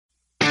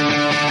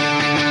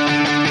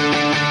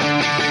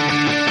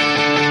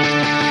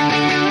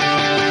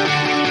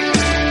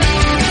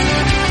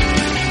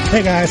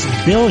Hey guys,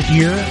 Bill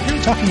here.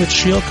 We're talking with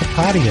Sheil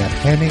Kapadia,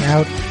 handing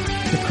out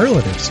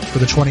superlatives for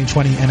the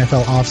 2020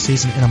 NFL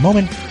offseason in a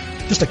moment.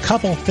 Just a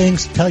couple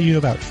things to tell you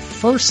about.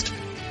 First,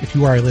 if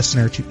you are a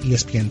listener to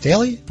ESPN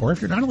Daily, or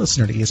if you're not a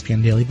listener to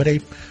ESPN Daily, but a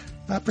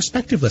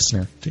prospective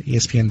listener to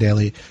ESPN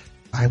Daily,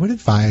 I would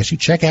advise you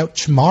check out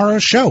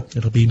tomorrow's show.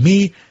 It'll be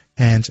me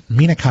and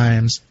Mina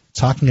Kimes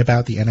talking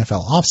about the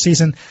NFL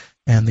offseason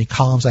and the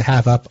columns I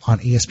have up on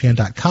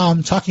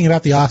ESPN.com talking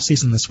about the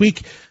offseason this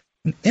week.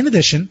 And in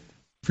addition,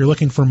 if you're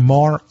looking for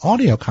more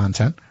audio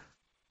content,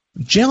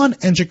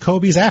 Jalen and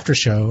Jacoby's After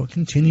Show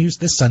continues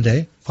this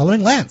Sunday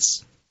following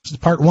Lance. This is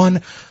part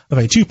one of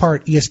a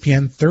two-part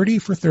ESPN 30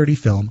 for 30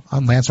 film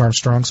on Lance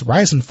Armstrong's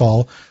rise and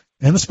fall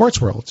in the sports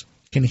world.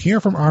 You can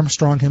hear from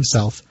Armstrong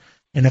himself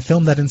in a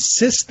film that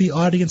insists the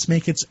audience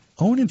make its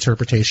own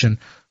interpretation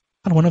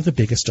on one of the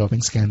biggest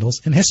doping scandals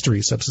in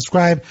history. So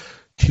subscribe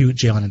to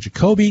Jalen and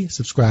Jacoby,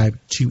 subscribe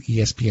to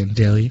ESPN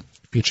Daily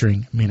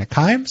featuring Mina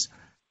Kimes,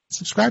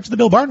 subscribe to the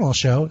Bill Barnwell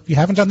Show if you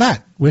haven't done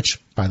that, which,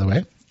 by the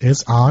way,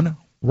 is on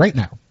right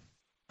now.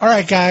 All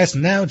right, guys,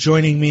 now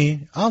joining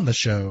me on the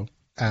show,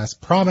 as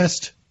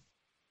promised,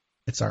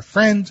 it's our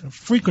friend,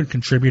 frequent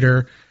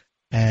contributor,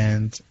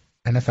 and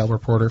NFL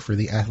reporter for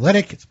The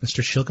Athletic. It's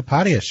Mr. Sheil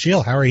Kapadia.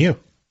 Sheil, how are you?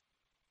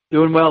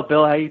 Doing well,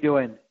 Bill. How you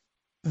doing?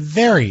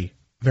 Very,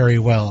 very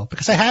well,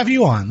 because I have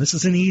you on. This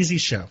is an easy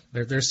show.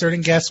 There's certain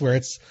guests where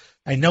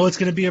I know it's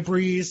going to be a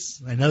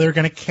breeze. I know they're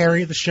going to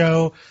carry the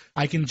show.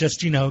 I can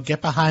just,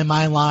 get behind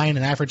my line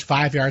and average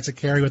 5 yards of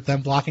carry with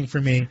them blocking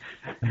for me.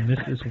 And this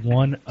is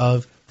one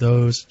of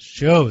those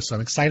shows. So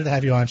I'm excited to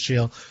have you on,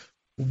 Sheil.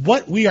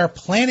 What we are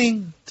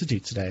planning to do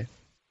today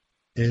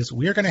is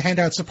we are going to hand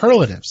out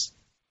superlatives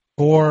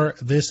for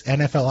this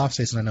NFL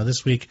offseason. I know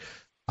this week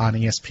on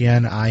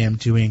ESPN I am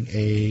doing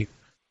a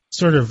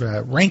sort of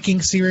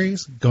ranking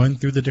series going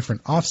through the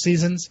different off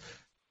seasons.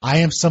 I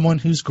am someone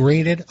who's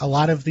graded a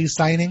lot of these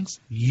signings.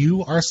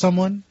 You are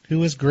someone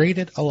who has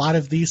graded a lot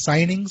of these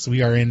signings.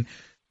 We are in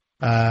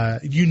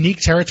unique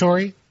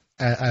territory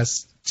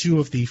as two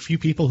of the few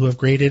people who have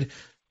graded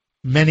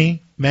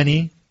many,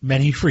 many,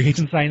 many free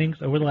agent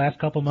signings over the last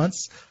couple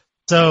months.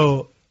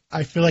 So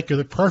I feel like you're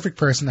the perfect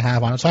person to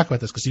have on to talk about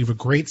this because you have a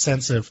great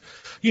sense of,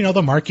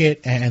 the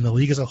market and the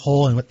league as a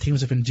whole and what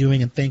teams have been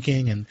doing and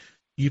thinking, and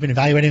you've been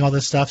evaluating all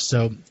this stuff.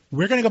 So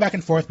we're going to go back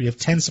and forth. We have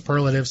 10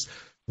 superlatives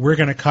we're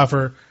going to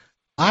cover.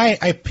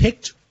 I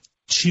picked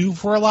 2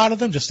 for a lot of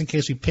them just in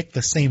case we pick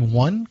the same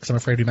one, because I'm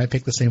afraid we might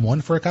pick the same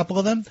one for a couple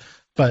of them.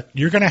 But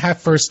you're going to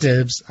have first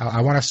dibs.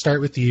 I want to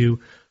start with you.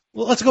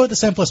 Well, let's go with the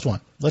simplest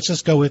one. Let's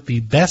just go with the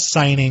best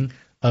signing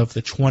of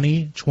the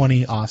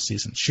 2020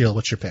 offseason. Sheil,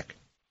 what's your pick?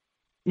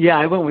 Yeah,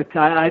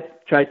 I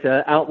tried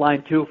to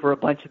outline 2 for a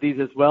bunch of these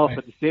as well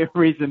for the same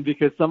reason,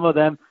 because some of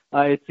them,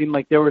 it seemed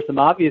like there were some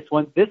obvious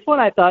ones. This one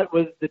I thought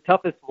was the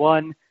toughest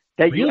one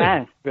that you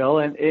asked, Bill,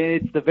 and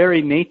it's the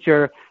very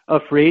nature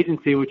of free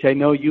agency, which I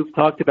know you've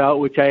talked about,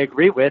 which I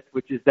agree with,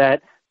 which is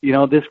that,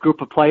 this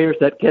group of players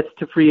that gets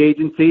to free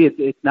agency,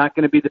 it's not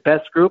going to be the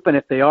best group, and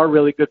if they are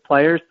really good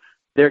players,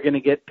 they're going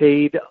to get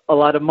paid a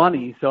lot of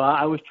money. So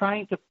I was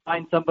trying to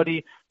find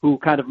somebody who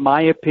kind of,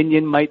 my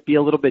opinion, might be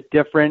a little bit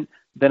different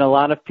than a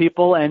lot of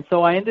people, and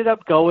so I ended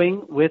up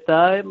going with,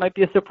 it might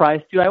be a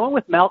surprise to you, I went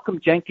with Malcolm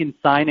Jenkins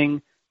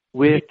signing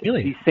with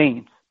the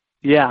Saints.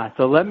 Yeah,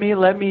 so let me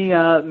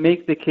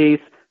make the case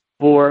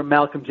for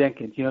Malcolm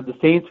Jenkins. The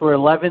Saints were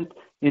 11th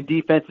in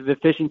defensive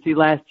efficiency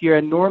last year,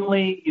 and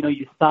normally,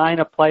 you sign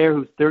a player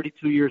who's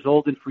 32 years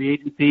old in free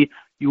agency,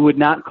 you would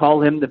not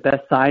call him the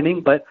best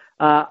signing, but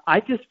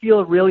I just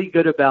feel really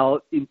good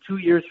about in 2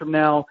 years from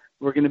now,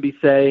 we're going to be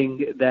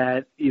saying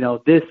that,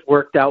 this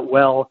worked out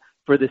well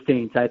for the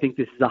Saints. I think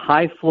this is a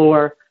high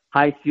floor,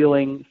 high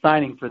ceiling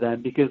signing for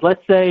them, because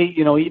let's say,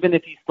 even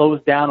if he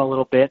slows down a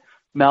little bit,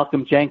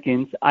 Malcolm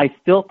Jenkins, I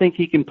still think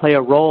he can play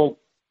a role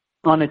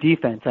on a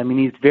defense. I mean,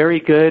 he's very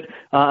good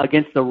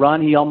against the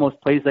run. He almost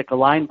plays like a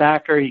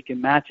linebacker. He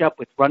can match up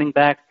with running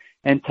backs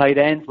and tight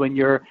ends when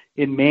you're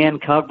in man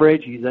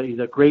coverage. He's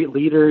a great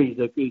leader. He's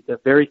a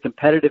very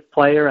competitive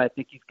player. I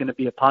think he's going to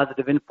be a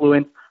positive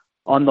influence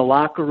on the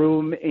locker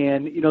room.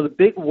 And, the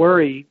big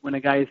worry when a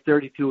guy is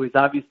 32 is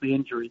obviously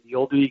injury. The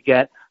older you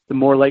get, the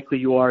more likely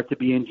you are to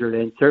be injured.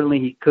 And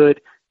certainly he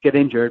could get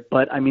injured.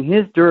 But, I mean,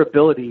 his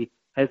durability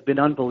has been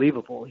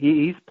unbelievable.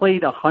 He's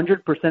played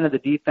 100% of the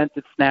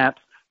defensive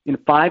snaps in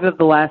 5 of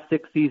the last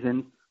 6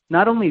 seasons.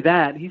 Not only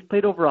that, he's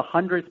played over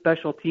 100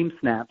 special team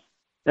snaps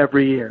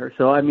every year.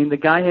 So, I mean, the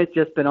guy has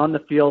just been on the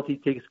field. He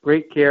takes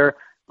great care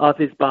of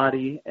his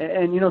body.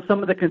 And,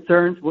 some of the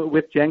concerns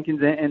with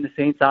Jenkins and the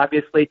Saints,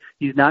 obviously,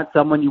 he's not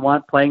someone you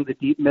want playing the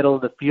deep middle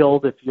of the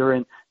field if you're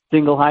in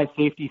single high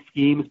safety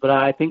schemes. But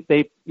I think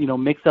they,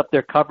 mix up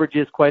their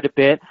coverages quite a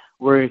bit,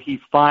 where he's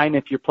fine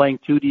if you're playing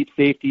 2 deep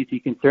safeties. He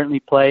can certainly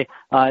play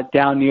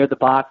down near the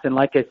box. And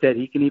like I said,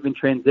 he can even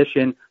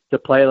transition to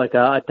play like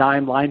a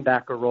dime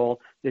linebacker role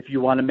if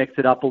you want to mix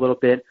it up a little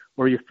bit,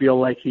 or you feel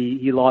like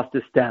he lost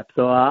a step.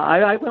 So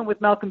I went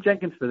with Malcolm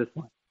Jenkins for this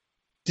one.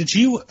 did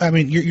you? I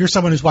mean, you're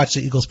someone who's watched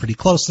the Eagles pretty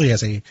closely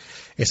as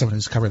someone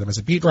who's covered them as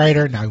a beat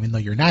writer. Now, even though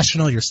you're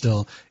national, you're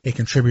still a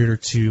contributor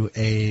to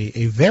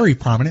a very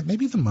prominent,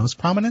 maybe the most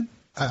prominent,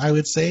 I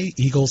would say,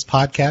 Eagles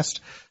podcast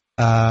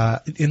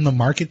in the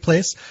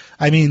marketplace.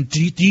 I mean,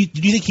 do you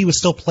think he was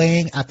still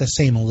playing at the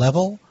same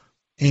level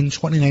in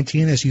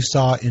 2019 as you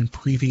saw in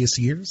previous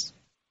years?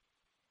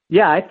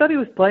 Yeah, I thought he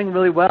was playing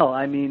really well.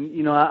 I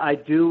mean, I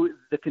do.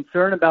 The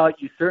concern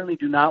about, you certainly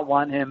do not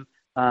want him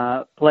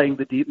playing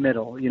the deep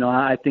middle.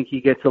 I think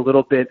he gets a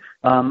little bit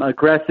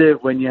aggressive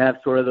when you have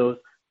sort of those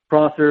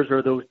crossers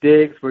or those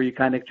digs where you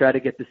kind of try to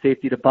get the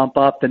safety to bump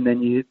up and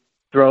then you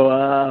throw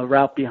a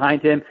route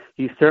behind him.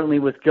 He certainly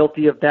was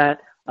guilty of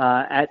that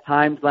at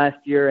times last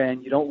year,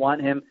 and you don't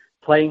want him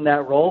playing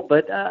that role.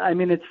 But, I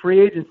mean, it's free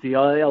agency.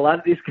 A lot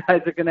of these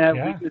guys are going to have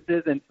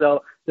weaknesses, and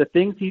so the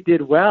things he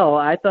did well,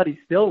 I thought he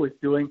still was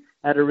doing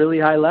at a really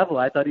high level.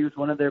 I thought he was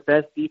one of their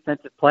best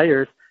defensive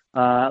players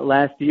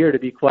last year, to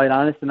be quite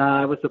honest, and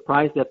I was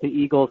surprised that the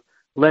Eagles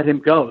let him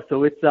go.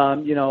 So it's,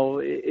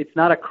 it's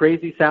not a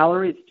crazy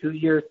salary. It's 2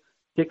 years,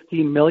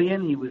 $16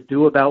 million. He was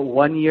due about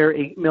 1 year,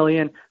 $8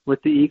 million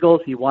with the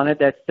Eagles. He wanted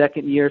that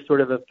second year sort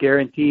of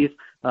guarantees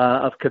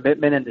of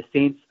commitment, and the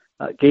Saints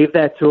gave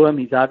that to him.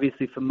 He's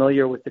obviously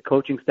familiar with the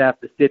coaching staff,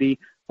 the city,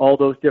 all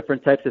those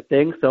different types of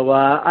things. So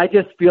I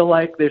just feel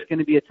like there's going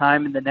to be a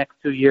time in the next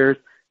 2 years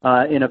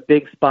in a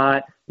big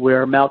spot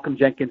where Malcolm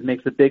Jenkins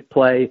makes a big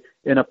play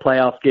in a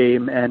playoff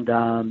game, and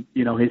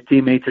his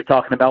teammates are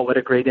talking about what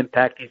a great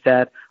impact he's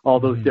had, all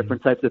those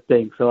different types of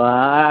things. So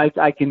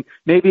I can,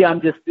 maybe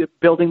I'm just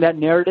building that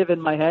narrative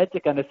in my head to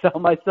kind of sell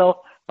myself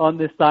on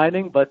this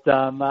signing, but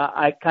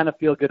I kind of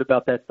feel good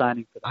about that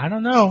signing. I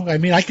don't know. I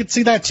mean, I could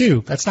see that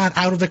too. That's not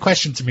out of the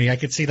question to me. I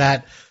could see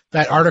that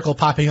article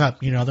popping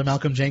up. The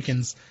Malcolm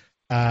Jenkins,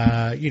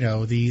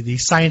 the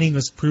signing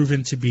was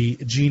proven to be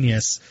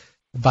genius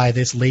by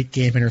this late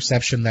game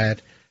interception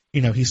that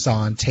he saw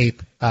on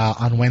tape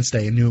on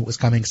Wednesday and knew it was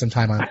coming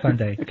sometime on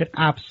Sunday. I could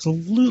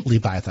absolutely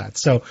buy that.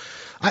 So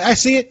I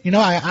see it.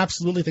 I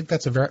absolutely think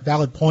that's a very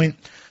valid point.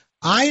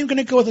 I am going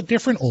to go with a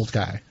different old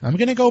guy. I'm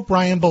going to go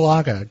Brian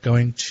Bulaga,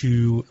 going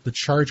to the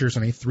Chargers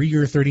on a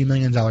 3-year, $30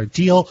 million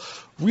deal.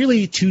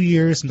 Really, 2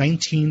 years,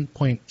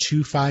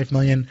 $19.25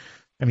 million.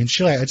 I mean,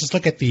 Sheila, I just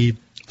look at the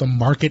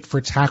market for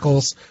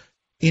tackles.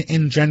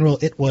 In general,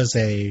 it was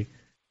a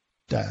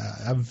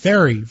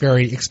very,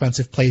 very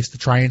expensive place to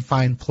try and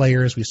find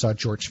players. We saw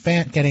George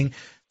Fant getting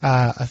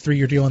a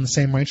 3-year deal in the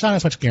same range. Not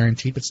as much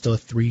guaranteed, but still a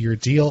 3-year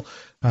deal.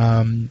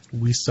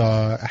 We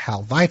saw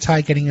Hal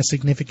Vaitai getting a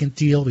significant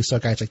deal. We saw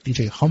guys like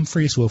DJ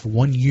Humphries, who have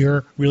 1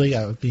 year, really,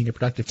 being a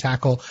productive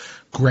tackle.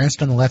 Grant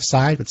on the left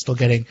side, but still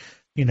getting,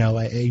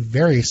 a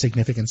very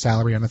significant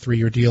salary on a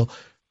 3-year deal.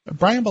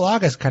 Brian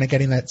Bulaga is kind of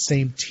getting that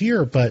same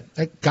tier, but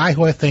a guy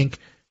who I think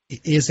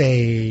is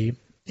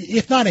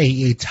if not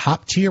a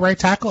top-tier right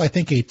tackle, I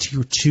think a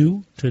tier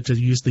 2, to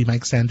use the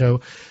Mike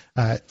Sando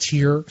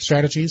tier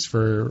strategies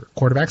for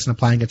quarterbacks and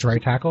applying it to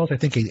right tackles. I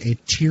think a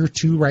tier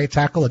 2 right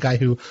tackle, a guy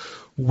who,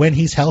 when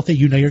he's healthy,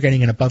 you're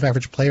getting an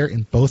above-average player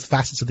in both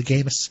facets of the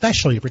game,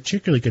 especially a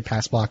particularly good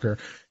pass blocker,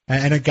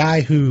 and a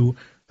guy who,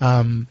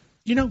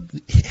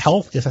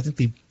 health is, I think,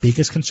 the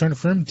biggest concern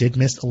for him. Did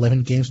miss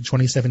 11 games in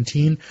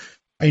 2017.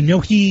 I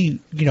know he,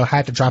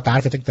 had to drop out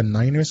of, I think, the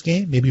Niners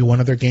game, maybe one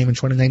other game in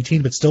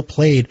 2019, but still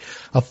played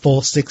a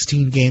full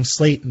 16-game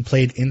slate and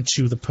played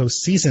into the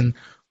postseason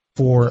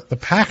for the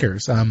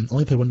Packers.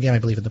 Only played one game, I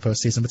believe, in the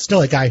postseason, but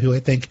still a guy who I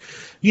think,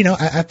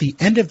 at the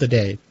end of the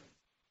day,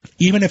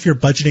 even if you're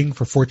budgeting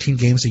for 14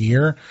 games a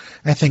year,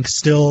 I think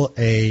still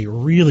a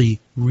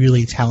really,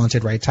 really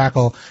talented right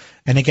tackle.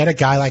 And to get a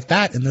guy like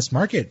that in this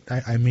market,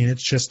 I mean,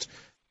 it's just,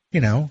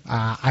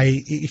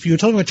 if you had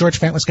told me what George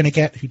Fant was going to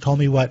get, if you told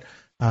me what,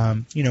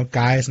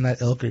 guys in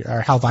that ilk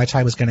or Hal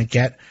Vaitai was going to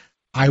get,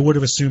 I would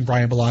have assumed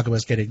Brian Bulaga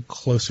was getting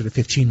closer to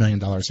 $15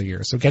 million a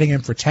year. So getting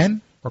him for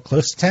 10 or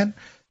close to 10,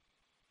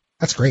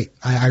 that's great.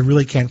 I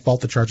really can't fault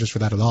the Chargers for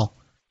that at all.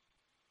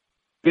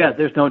 Yeah,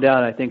 there's no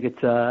doubt. I think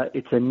it's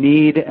a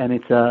need and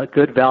it's a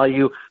good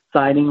value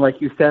signing.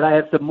 Like you said, I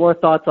have some more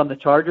thoughts on the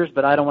Chargers,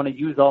 but I don't want to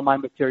use all my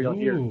material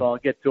here, so I'll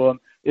get to them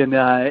in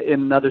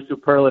another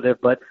superlative.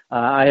 But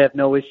I have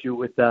no issue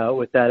with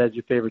that as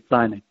your favorite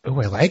signing.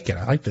 Oh, I like it.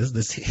 I like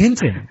this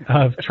hinting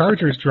of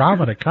Chargers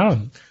drama to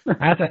come.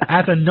 As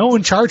a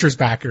known Chargers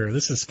backer,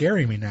 this is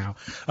scaring me now.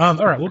 All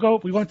right,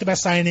 we went to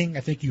best signing.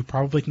 I think you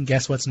probably can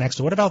guess what's next.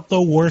 So what about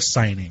the worst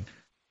signing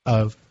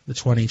of the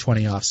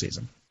 2020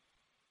 offseason?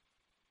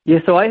 Yeah,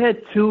 so I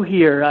had two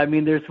here. I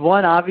mean, there's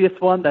one obvious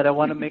one that I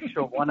want to make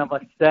sure one of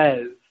us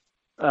says.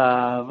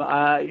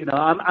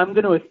 I'm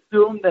going to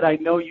assume that I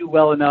know you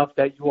well enough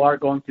that you are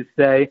going to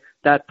say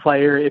that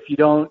player. If you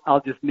don't, I'll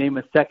just name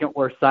a second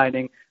worst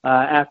signing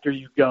after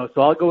you go.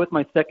 So I'll go with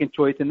my second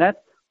choice, and that's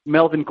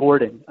Melvin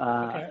Gordon.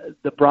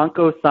 The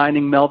Broncos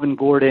signing Melvin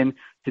Gordon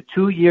to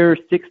 2 years,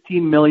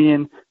 $16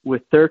 million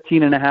with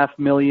 $13.5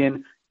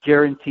 million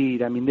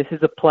guaranteed. I mean, this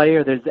is a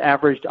player that's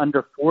averaged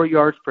under 4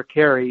 yards per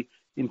carry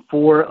in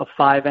 4 of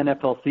 5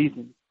 NFL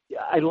seasons.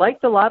 I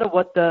liked a lot of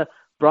what the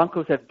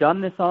Broncos have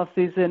done this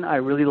offseason. I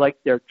really like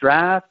their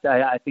draft.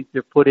 I think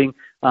they're putting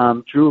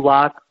Drew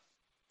Lock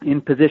in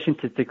position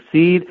to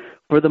succeed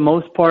for the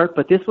most part,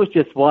 but this was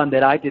just one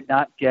that I did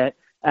not get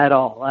at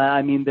all.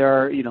 I mean,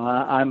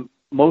 I'm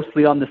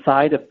mostly on the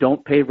side of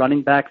don't pay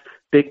running backs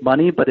big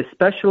money, but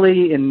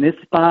especially in this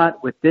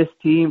spot with this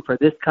team for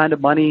this kind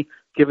of money,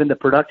 given the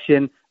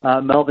production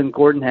Melvin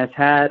Gordon has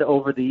had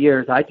over the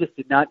years, I just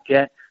did not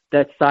get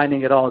that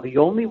signing at all. The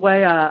only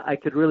way I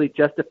could really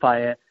justify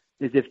it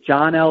is if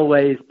John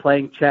Elway is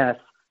playing chess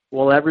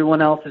while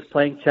everyone else is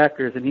playing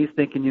checkers, and he's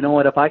thinking, you know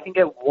what, if I can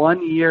get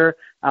 1 year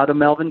out of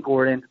Melvin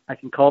Gordon, I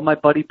can call my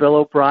buddy Bill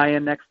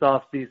O'Brien next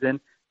offseason.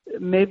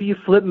 Maybe you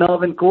flip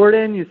Melvin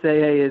Gordon. You say,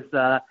 hey,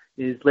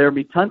 is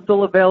Laramie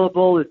Tunsil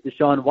available? Is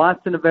Deshaun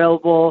Watson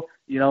available?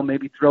 You know,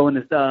 maybe throw in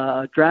this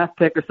draft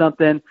pick or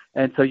something.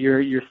 And so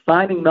you're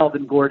signing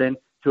Melvin Gordon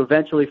to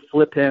eventually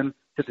flip him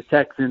to the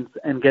Texans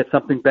and get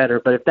something better.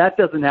 But if that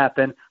doesn't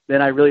happen,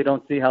 then I really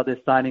don't see how this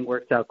signing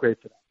works out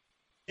great for them.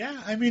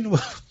 Yeah, I mean,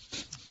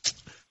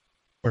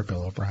 poor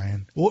Bill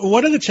O'Brien.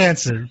 What are the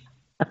chances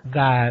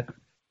that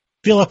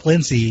Phillip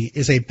Lindsay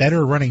is a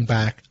better running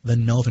back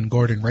than Melvin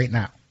Gordon right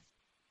now?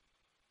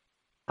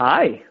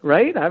 High,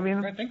 right? I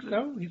mean, I think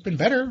so. He's been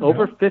better.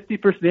 Over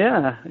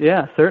 50%.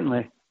 Yeah,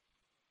 certainly.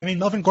 I mean,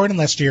 Melvin Gordon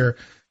last year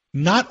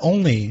not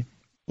only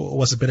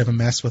was a bit of a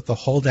mess with the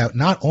holdout,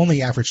 not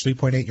only averaged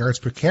 3.8 yards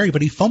per carry,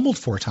 but he fumbled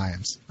 4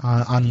 times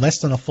on less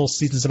than a full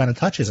season's amount of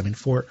touches. I mean,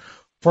 four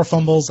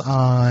fumbles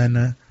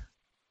on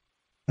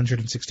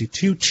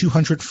 162,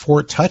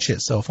 204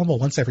 touches. So a fumble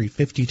once every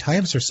 50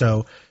 times or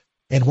so.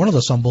 And one of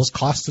those fumbles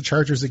cost the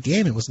Chargers a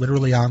game. It was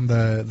literally on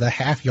the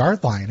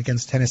half-yard line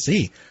against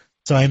Tennessee.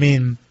 So, I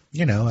mean,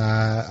 you know,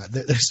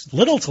 there's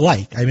little to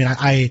like. I mean,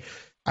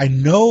 I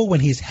know when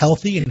he's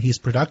healthy and he's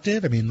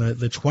productive. I mean,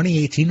 the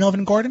 2018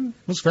 Melvin Gordon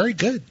was very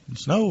good.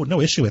 There's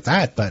no issue with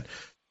that. But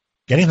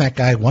getting that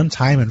guy one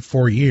time in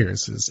 4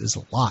 years is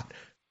a lot.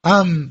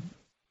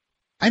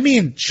 I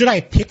mean, should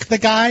I pick the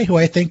guy who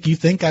I think you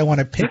think I want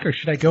to pick, or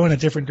should I go in a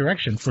different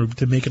direction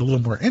to make it a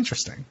little more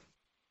interesting?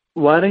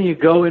 Why don't you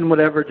go in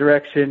whatever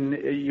direction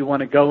you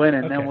want to go in,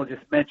 and Okay. then we'll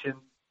just mention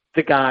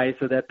the guy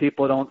so that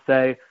people don't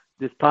say,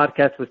 this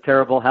podcast was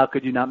terrible. How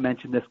could you not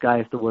mention this guy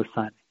as the worst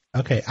signing?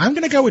 Okay, I'm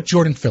going to go with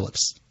Jordan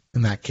Phillips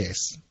in that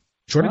case.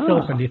 Jordan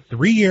Phillips on a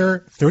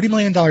 3-year, $30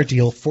 million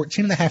deal,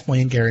 $14.5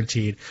 million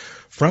guaranteed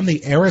from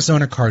the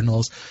Arizona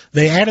Cardinals.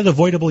 They added a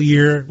voidable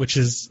year, which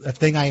is a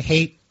thing I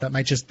hate. That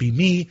might just be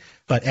me,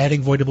 but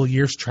adding voidable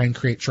years to try and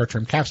create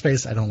short-term cap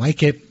space, I don't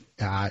like it.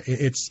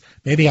 It's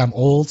maybe I'm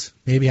old,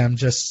 maybe I'm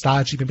just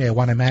stodgy, maybe I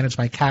want to manage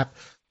my cap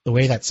the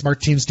way that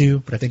smart teams do,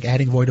 but I think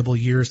adding voidable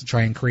years to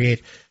try and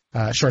create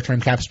short-term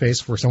cap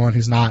space for someone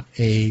who's not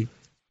a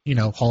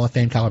Hall of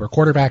Fame caliber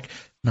quarterback,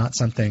 not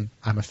something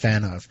I'm a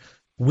fan of.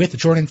 With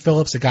Jordan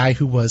Phillips, a guy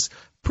who was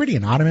pretty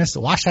anonymous,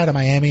 washed out of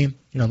Miami,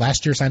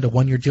 last year signed a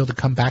 1-year deal to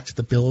come back to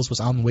the Bills,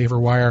 was on the waiver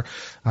wire,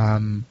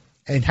 and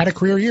had a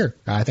career year.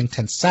 I think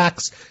 10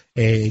 sacks,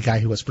 a guy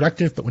who was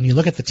productive, but when you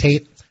look at the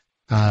tape,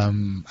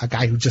 a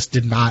guy who just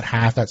did not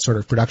have that sort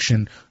of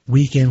production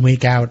week in,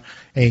 week out,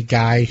 a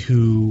guy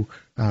who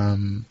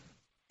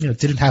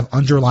didn't have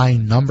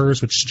underlying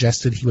numbers which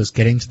suggested he was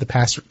getting to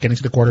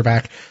the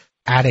quarterback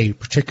at a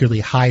particularly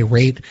high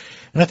rate.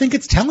 And I think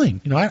it's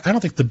telling. I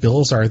don't think the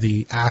Bills are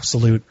the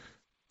absolute,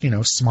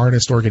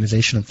 smartest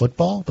organization in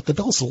football, but the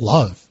Bills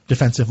love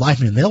defensive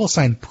linemen. They will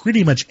sign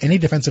pretty much any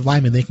defensive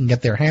lineman they can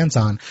get their hands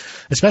on,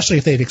 especially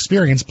if they've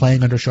experienced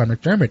playing under Sean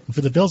McDermott. And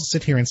for the Bills to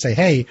sit here and say,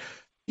 hey,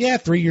 yeah,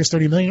 3 years,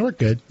 $30 million, we're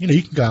good.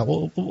 You can go out.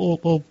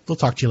 We'll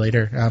talk to you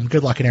later.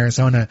 Good luck in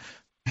Arizona.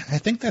 I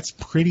think that's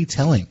pretty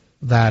telling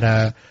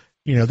that,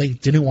 they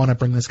didn't want to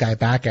bring this guy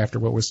back after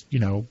what was,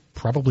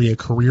 probably a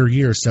career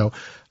year. So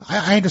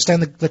I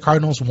understand the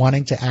Cardinals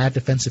wanting to add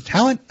defensive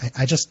talent.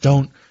 I just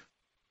don't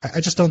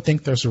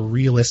think there's a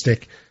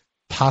realistic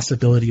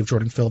possibility of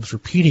Jordan Phillips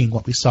repeating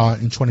what we saw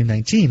in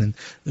 2019. And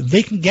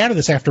they can gather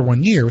this after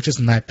 1 year, which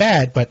isn't that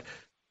bad, but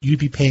you'd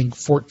be paying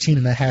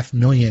 $14.5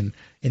 million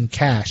in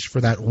cash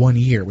for that 1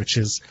 year, which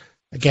is,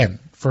 again,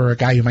 for a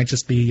guy who might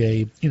just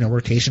be a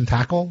rotation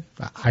tackle,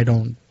 I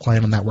don't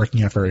plan on that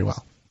working out very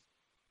well.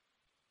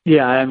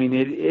 Yeah, I mean,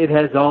 it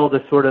has all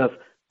the sort of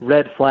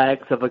red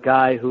flags of a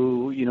guy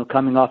who,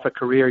 coming off a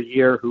career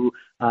year who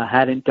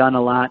hadn't done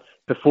a lot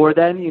before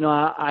then.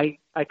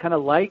 I kind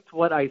of liked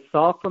what I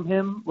saw from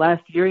him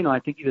last year. I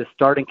think he's a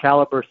starting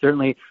caliber,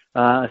 certainly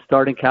a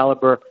starting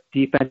caliber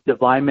defensive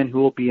lineman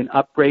who will be an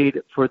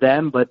upgrade for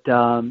them. But,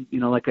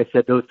 like I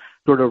said, those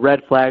sort of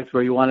red flags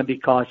where you want to be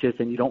cautious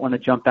and you don't want to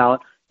jump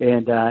out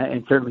and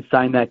certainly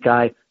sign that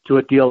guy to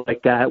a deal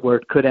like that where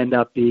it could end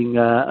up being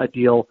a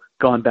deal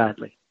gone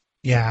badly.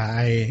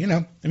 Yeah,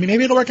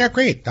 maybe it'll work out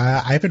great.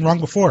 I've been wrong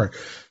before.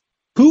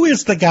 Who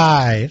is the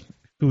guy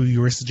who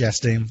you were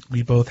suggesting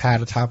we both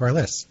had atop our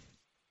list?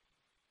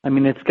 I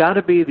mean, it's got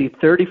to be the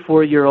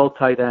 34-year-old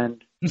tight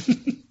end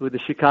who the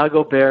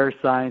Chicago Bears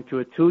signed to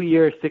a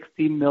 2-year,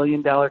 $16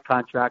 million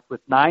contract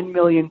with $9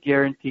 million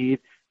guaranteed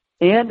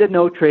and a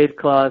no-trade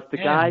clause. The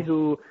guy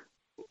who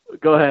 –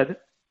 go ahead.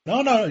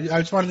 No,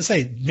 I just wanted to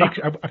say,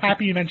 I'm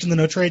happy you mentioned the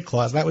no trade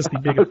clause. That was the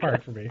biggest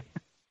part for me.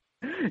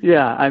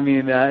 Yeah, I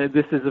mean,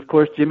 this is, of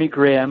course, Jimmy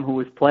Graham, who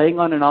was playing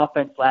on an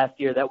offense last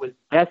year that was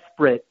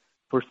desperate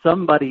for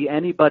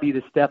anybody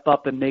to step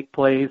up and make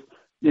plays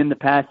in the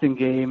passing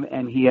game,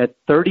 and he had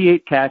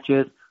 38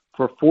 catches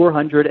for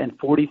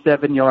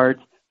 447 yards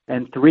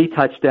and 3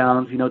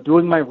 touchdowns.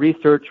 Doing my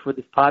research for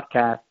this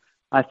podcast,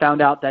 I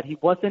found out that he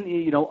wasn't,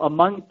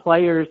 among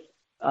players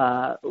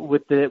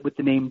with the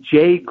name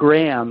Jay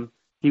Graham,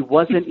 he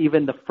wasn't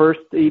even the first.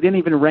 He didn't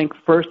even rank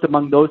first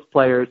among those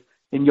players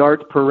in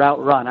yards per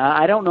route run.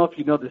 I don't know if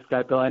you know this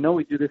guy, Bill. I know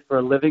we do this for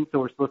a living, so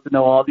we're supposed to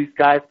know all these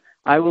guys.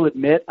 I will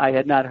admit I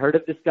had not heard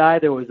of this guy.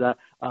 There was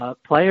a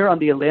player on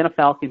the Atlanta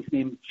Falcons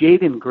named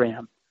Jaden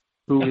Graham,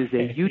 who is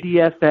a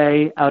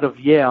UDFA out of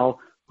Yale,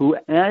 who,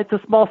 it's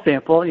a small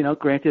sample,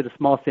 granted a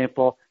small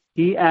sample,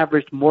 he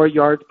averaged more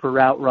yards per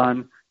route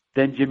run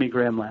than Jimmy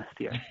Graham last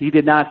year. He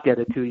did not get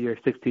a 2-year,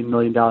 $16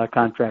 million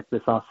contract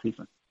this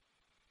offseason.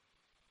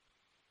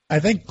 I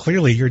think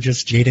clearly you're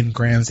just Jaden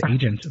Graham's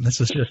agent, and this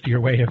is just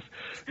your way of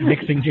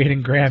mixing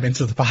Jaden Graham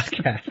into the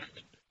podcast.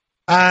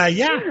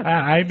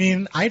 I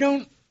mean, I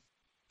don't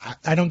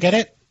get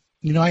it.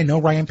 I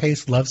know Ryan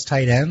Pace loves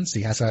tight ends.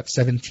 He has about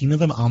 17 of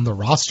them on the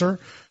roster.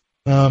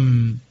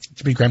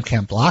 Jimmy Graham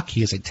can't block.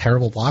 He is a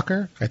terrible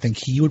blocker. I think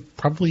he would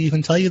probably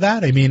even tell you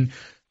that. I mean,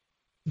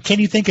 can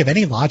you think of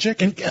any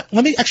logic? And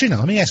let me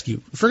ask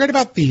you, forget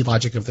about the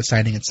logic of the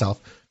signing itself.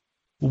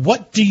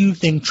 What do you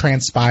think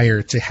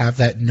transpired to have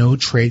that no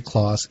trade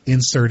clause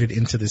inserted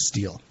into this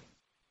deal?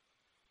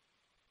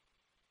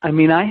 I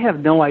mean, I have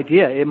no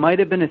idea. It might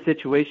have been a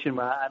situation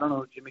where I don't know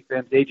who Jimmy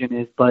Graham's agent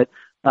is, but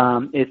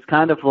it's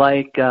kind of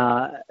like,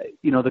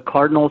 the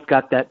Cardinals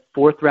got that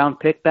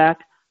 4th-round pick back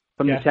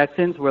from the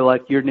Texans where,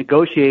 like, you're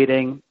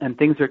negotiating and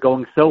things are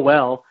going so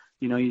well.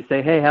 You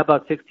say, hey, how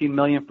about $16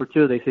 million for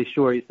 2? They say,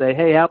 sure. You say,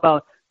 hey, how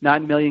about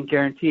 $9 million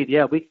guaranteed?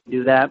 Yeah, we can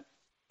do that.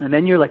 And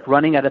then you're like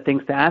running out of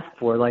things to ask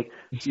for. Like,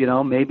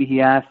 maybe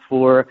he asked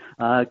for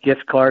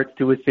gift cards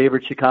to his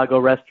favorite Chicago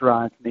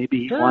restaurants.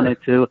 Maybe he wanted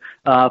to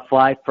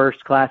fly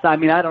first class. I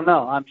mean, I don't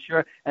know. I'm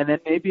sure. And then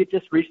maybe it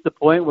just reached the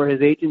point where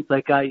his agent's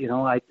like,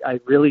 I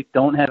really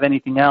don't have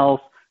anything else.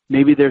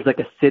 Maybe there's like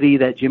a city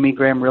that Jimmy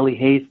Graham really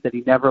hates that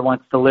he never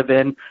wants to live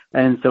in.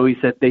 And so he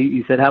said,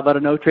 how about a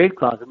no trade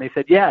clause? And they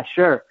said, yeah,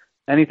 sure.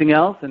 Anything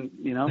else? And,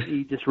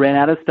 he just ran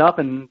out of stuff,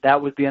 and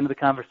that was the end of the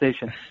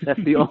conversation.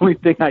 That's the only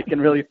thing I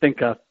can really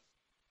think of.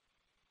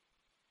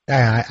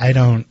 I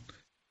don't,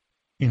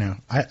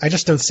 I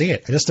just don't see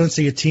it. I just don't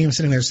see a team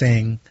sitting there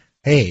saying,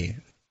 hey,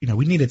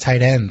 we need a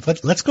tight end.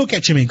 Let's go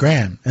get Jimmy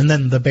Graham. And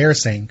then the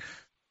Bears saying,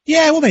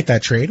 yeah, we'll make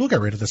that trade. We'll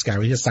get rid of this guy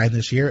we just signed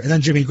this year. And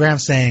then Jimmy Graham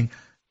saying,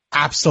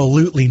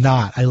 absolutely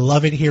not. I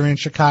love it here in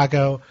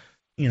Chicago.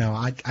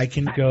 I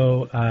can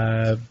go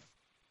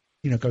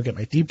go get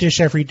my deep dish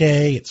every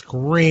day. It's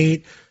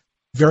great.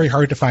 Very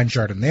hard to find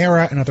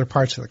jardinera in other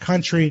parts of the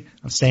country.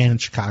 I'm staying in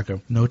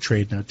Chicago. No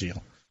trade, no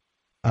deal.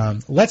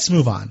 Let's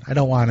move on. I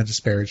don't want to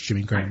disparage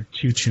Jimmy Graham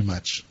too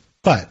much.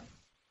 But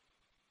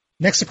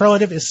next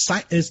superlative is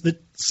the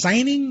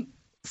signing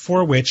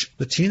for which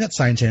the team that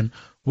signed him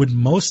would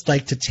most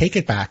like to take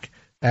it back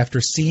after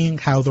seeing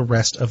how the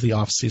rest of the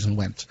offseason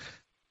went.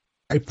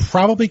 I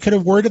probably could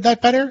have worded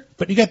that better,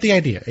 but you get the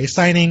idea. A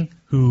signing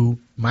who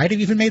might have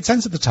even made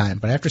sense at the time,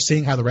 but after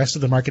seeing how the rest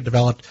of the market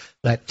developed,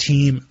 that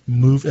team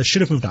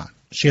should have moved on.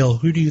 Shale,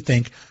 who do you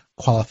think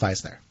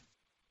qualifies there?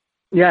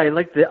 Yeah,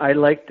 I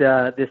liked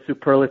this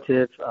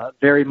superlative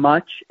very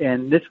much,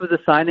 and this was a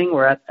signing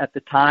where at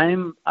the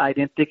time I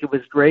didn't think it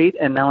was great,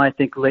 and now I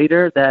think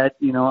later that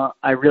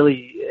I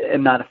really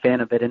am not a fan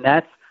of it, and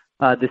that's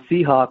the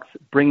Seahawks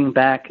bringing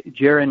back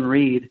Jaron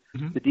Reed,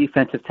 the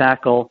defensive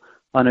tackle,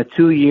 on a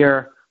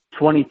 2-year,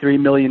 $23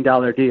 million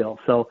deal.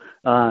 So,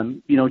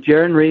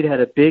 Jaron Reed had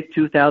a big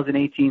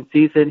 2018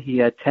 season. He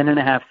had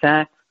 10.5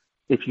 sacks.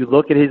 If you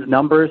look at his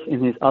numbers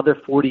in his other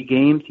 40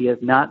 games, he has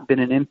not been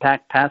an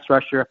impact pass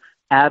rusher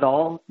at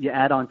all. You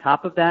add on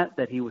top of that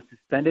he was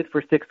suspended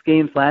for 6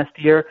 games last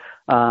year,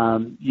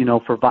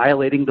 for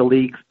violating the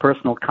league's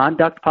personal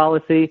conduct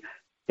policy.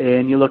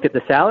 And you look at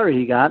the salary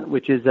he got,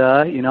 which is,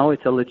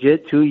 it's a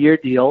legit 2-year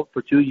deal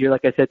for 2 years,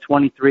 like I said,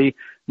 $23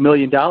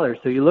 million.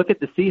 So you look at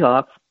the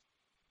Seahawks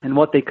and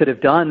what they could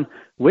have done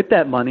with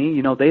that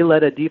money. They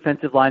let a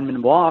defensive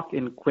lineman walk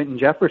in Quentin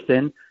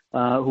Jefferson,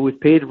 who was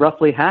paid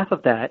roughly half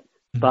of that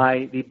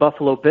by the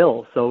Buffalo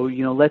Bills. So,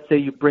 let's say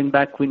you bring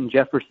back Quentin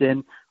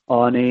Jefferson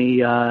on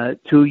a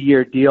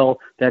 2-year deal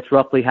that's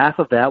roughly half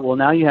of that. Well,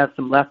 now you have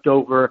some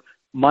leftover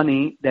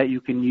money that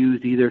you can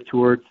use either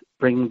towards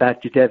bringing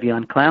back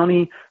Jadeveon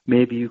Clowney.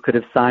 Maybe you could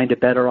have signed a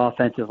better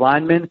offensive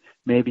lineman.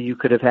 Maybe you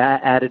could have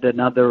added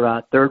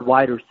another third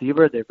wide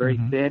receiver. They're very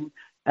thin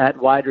at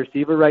wide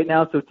receiver right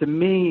now. So to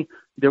me,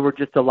 there were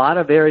just a lot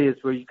of areas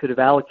where you could have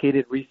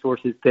allocated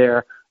resources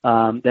there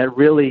that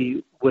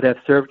really would have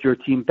served your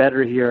team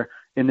better here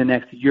in the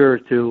next year or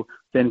two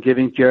than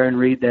giving Jaron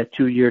Reed that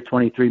 2-year,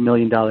 $23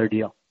 million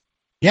deal.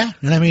 Yeah,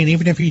 and I mean,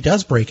 even if he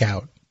does break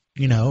out,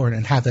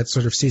 and have that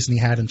sort of season he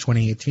had in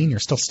 2018, you're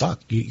still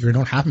stuck. You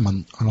don't have him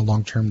on a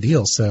long-term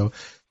deal. So,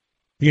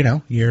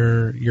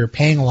 you're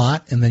paying a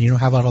lot, and then you don't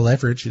have a lot of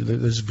leverage.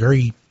 There's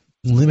very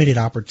limited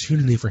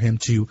opportunity for him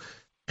to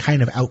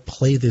kind of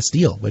outplay this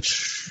deal,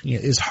 which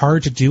is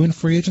hard to do in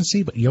free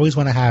agency, but you always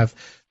want to have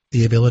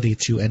the ability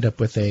to end up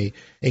with a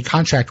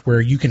contract where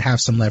you can have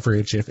some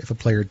leverage if a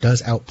player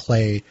does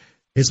outplay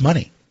his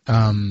money.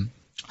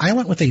 I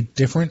went with a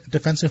different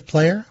defensive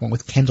player. I went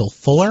with Kendall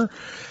Fuller.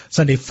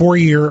 Signed a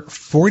 4-year,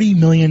 $40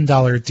 million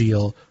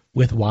deal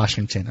with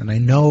Washington. And I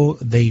know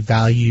they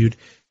valued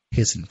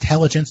his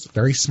intelligence,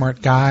 very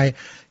smart guy,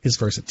 his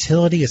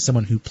versatility as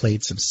someone who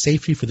played some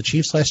safety for the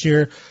Chiefs last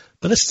year.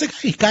 But this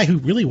is a guy who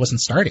really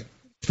wasn't starting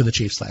for the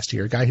Chiefs last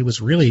year, a guy who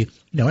was really,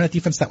 in a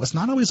defense that was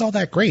not always all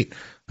that great.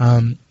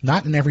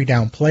 Not an every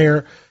down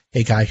player,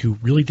 a guy who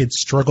really did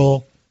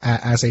struggle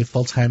as a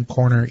full-time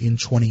corner in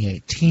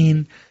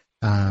 2018.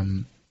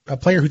 A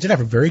player who did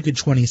have a very good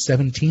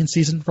 2017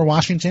 season for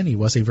Washington. He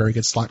was a very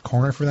good slot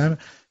corner for them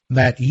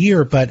that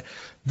year, but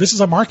this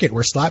is a market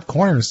where slot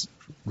corners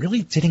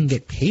really didn't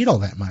get paid all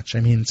that much.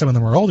 I mean, some of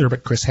them were older,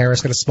 but Chris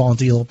Harris got a small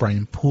deal.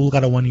 Brian Poole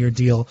got a 1-year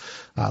deal.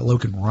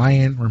 Logan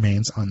Ryan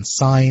remains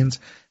unsigned.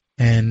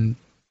 And,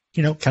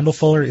 Kendall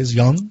Fuller is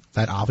young.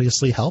 That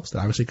obviously helps. That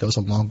obviously goes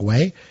a long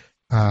way.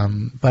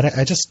 But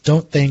I just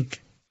don't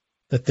think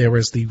that there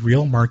was the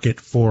real market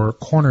for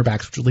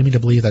cornerbacks, which would lead me to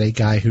believe that a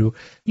guy who,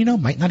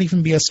 might not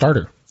even be a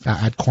starter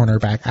at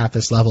cornerback at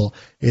this level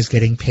is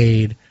getting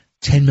paid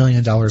 $10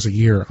 million a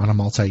year on a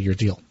multi-year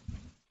deal.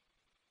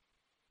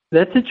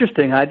 That's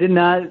interesting. I did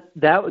not.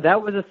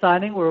 That was a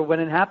signing where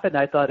when it happened,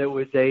 I thought it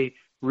was a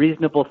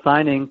reasonable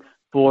signing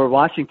for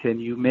Washington.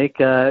 You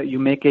make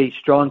a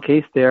strong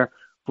case there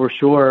for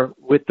sure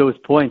with those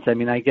points. I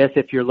mean, I guess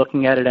if you're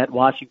looking at it at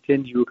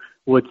Washington, you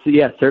would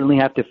certainly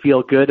have to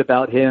feel good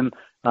about him.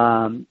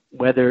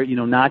 Whether,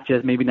 not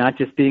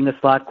just being a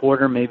slot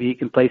corner, maybe he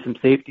can play some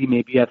safety,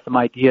 maybe you have some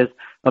ideas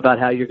about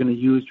how you're going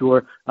to use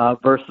your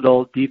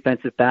versatile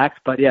defensive backs.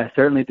 But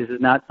certainly this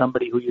is not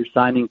somebody who you're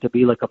signing to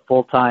be like a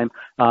full-time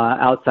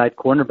outside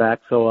cornerback.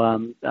 So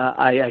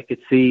I could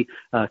see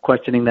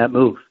questioning that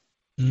move.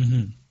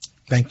 Mm-hmm.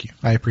 Thank you.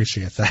 I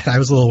appreciate that. I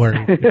was a little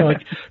worried. I feel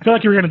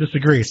like you were going to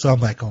disagree. So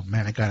I'm like, oh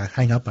man, I got to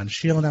hang up on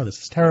Sheila now.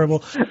 This is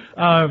terrible.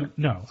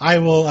 No, I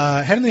will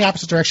head in the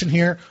opposite direction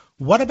here.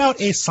 What about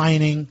a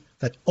signing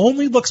that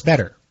only looks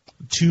better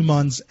 2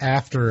 months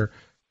after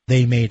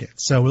they made it?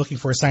 So we're looking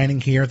for a signing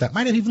here that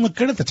might have even looked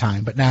good at the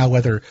time, but now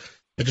whether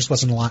there just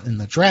wasn't a lot in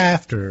the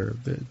draft or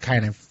the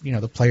kind of,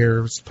 the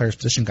player's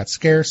position got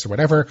scarce or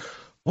whatever,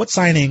 what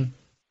signing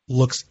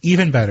looks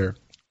even better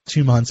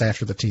 2 months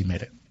after the team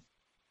made it?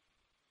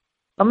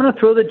 I'm going to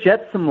throw the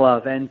Jets some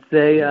love and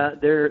say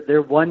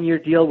their 1-year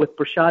deal with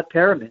Brashad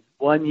Perriman,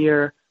 1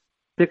 year,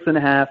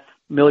 $6.5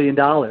 million.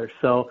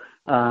 So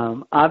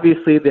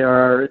obviously there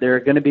are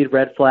going to be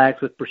red flags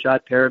with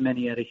Brashad Perriman.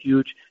 He had a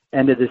huge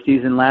end of the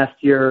season last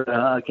year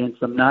against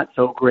some not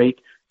so great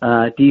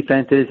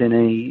defenses and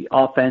a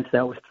offense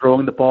that was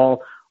throwing the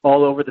ball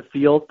all over the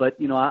field. But,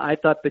 I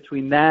thought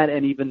between that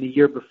and even the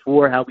year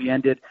before, how we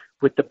ended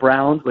with the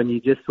Browns, when you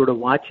just sort of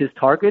watch his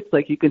targets,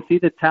 like you can see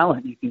the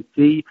talent, you can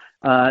see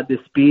the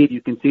speed,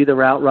 you can see the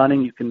route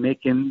running, you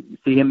can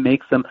see him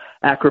make some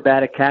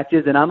acrobatic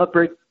catches. And I'm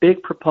a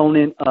big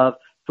proponent of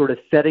sort of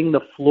setting the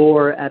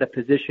floor at a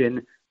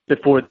position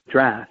before the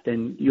draft.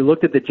 And you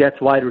looked at the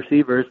Jets wide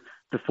receivers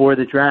before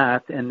the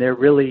draft, and there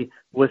really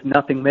was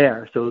nothing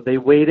there. So they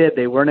waited.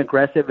 They weren't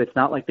aggressive. It's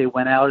not like they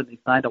went out and they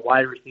signed a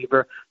wide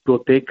receiver to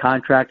a big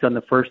contract on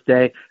the first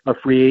day of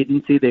free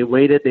agency. They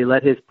waited. They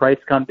let his price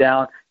come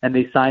down, and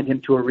they signed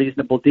him to a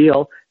reasonable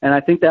deal. And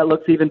I think that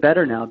looks even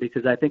better now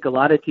because I think a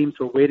lot of teams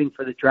were waiting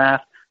for the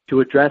draft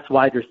to address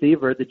wide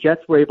receiver. The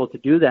Jets were able to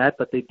do that,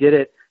 but they did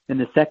it in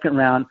the second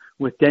round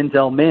with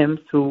Denzel Mims,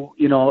 who,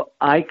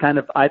 I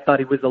thought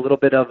he was a little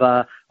bit of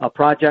a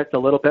project, a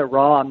little bit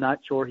raw. I'm not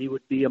sure he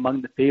would be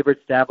among the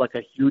favorites to have like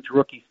a huge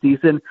rookie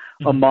season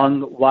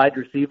among wide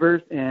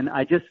receivers. And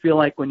I just feel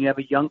like when you have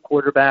a young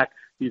quarterback,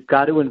 you've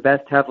got to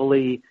invest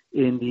heavily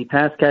in the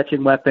pass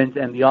catching weapons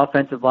and the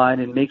offensive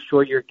line and make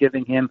sure you're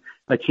giving him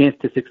a chance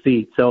to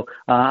succeed. So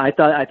I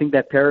think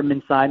that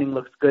Perriman signing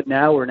looks good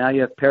now, where now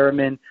you have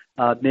Perriman,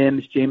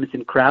 Mims,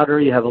 Jamison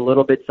Crowder. You have a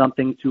little bit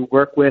something to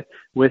work with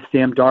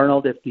Sam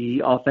Darnold. If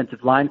the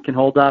offensive line can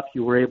hold up,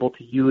 you were able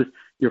to use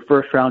your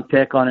first-round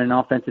pick on an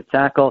offensive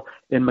tackle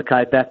in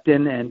Mekhi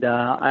Becton. And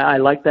I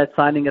liked that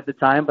signing at the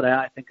time, but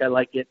I think I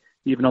like it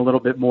even a little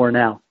bit more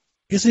now.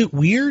 Is it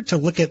weird to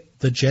look at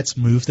the Jets'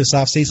 move this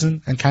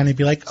offseason and kind of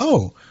be like,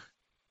 oh,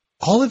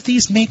 all of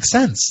these make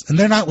sense, and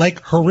they're not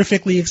like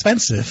horrifically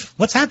expensive?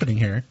 What's happening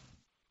here?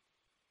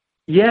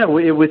 Yeah,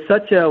 it was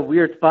such a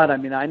weird spot. I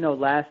mean, I know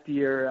last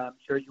year, I'm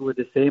sure you were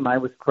the same, I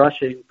was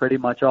crushing pretty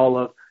much all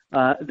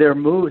of their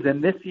moves.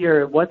 And this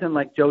year, it wasn't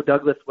like Joe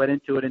Douglas went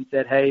into it and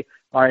said, hey,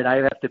 all right, I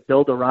have to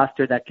build a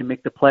roster that can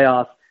make the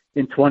playoffs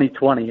in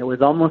 2020. It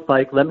was almost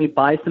like, let me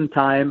buy some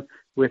time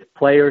with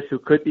players who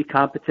could be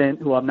competent,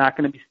 who I'm not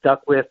going to be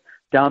stuck with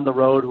down the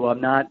road who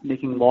I'm not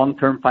making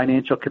long-term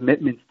financial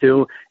commitments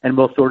to, and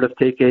we'll sort of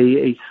take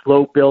a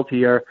slow build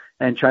here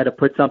and try to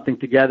put something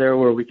together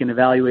where we can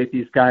evaluate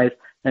these guys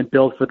and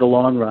build for the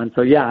long run.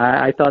 So, yeah,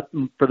 I thought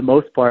for the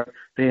most part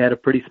they had a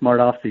pretty smart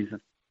offseason.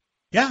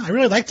 Yeah, I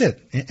really liked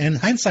it. In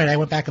hindsight, I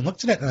went back and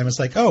looked at it, and I was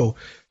like, oh,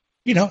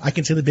 I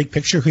can see the big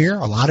picture here.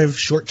 A lot of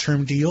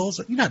short-term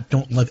deals.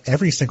 Don't love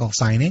every single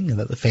signing.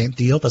 The Fant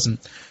deal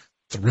doesn't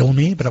thrill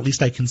me, but at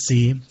least I can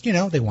see, they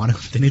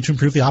need to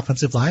improve the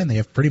offensive line. They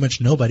have pretty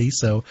much nobody,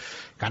 so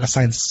got to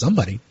sign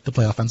somebody to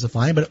play offensive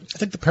line. But I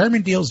think the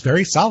Perriman deal is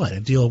very solid. A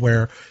deal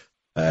where,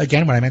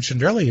 again, what I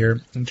mentioned earlier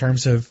in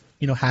terms of,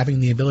 having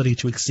the ability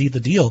to exceed the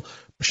deal,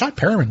 Rashad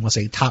Perriman was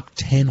a top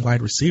 10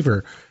 wide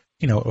receiver,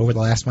 over the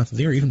last month of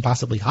the year, even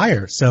possibly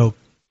higher. So,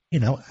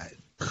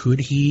 could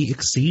he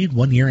exceed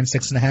 1 year and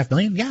 $6.5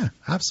 million? Yeah,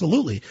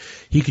 absolutely.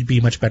 He could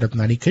be much better than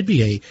that. He could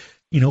be a,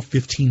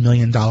 $15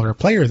 million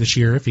player this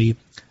year if he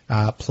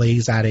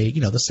plays at a,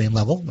 the same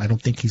level. I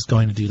don't think he's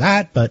going to do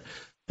that, but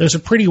there's a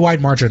pretty wide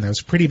margin.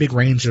 There's a pretty big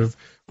range of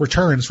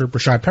returns for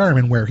Rashad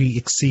Perriman where he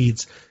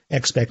exceeds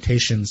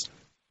expectations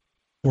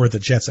for the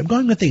Jets. I'm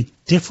going with a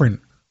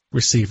different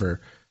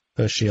receiver,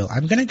 though, Sheil.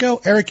 I'm going to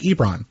go Eric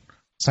Ebron,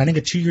 signing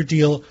a 2-year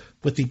deal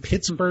with the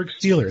Pittsburgh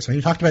Steelers.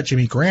 We talked about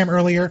Jimmy Graham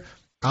earlier.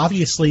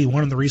 Obviously,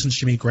 one of the reasons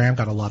Jimmy Graham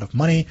got a lot of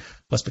money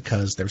was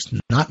because there's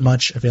not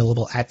much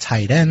available at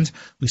tight end.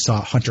 We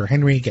saw Hunter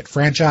Henry get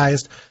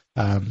franchised.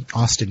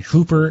 Austin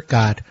Hooper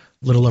got a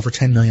little over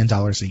 $10 million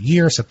a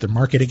year, set the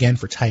market again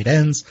for tight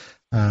ends.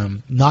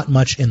 Not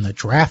much in the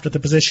draft at the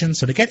position.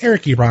 So to get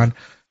Eric Ebron,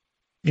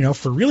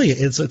 for really,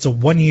 it's a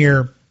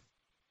 1-year,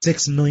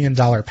 $6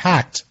 million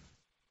pact.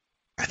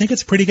 I think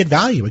it's pretty good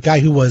value. A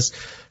guy who was,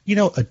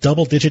 a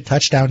double-digit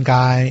touchdown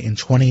guy in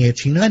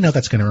 2018, and I know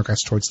that's going to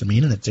regress towards the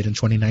mean, and it did in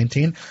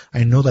 2019.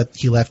 I know that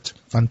he left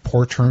on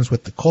poor terms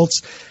with the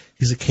Colts.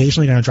 He's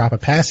occasionally going to drop a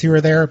pass here or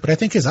there, but I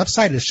think his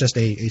upside is just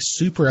a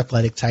super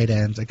athletic tight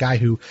end, a guy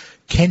who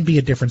can be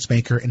a difference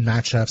maker in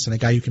matchups, and a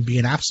guy who can be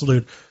an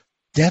absolute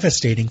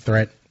devastating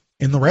threat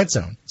in the red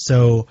zone.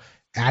 So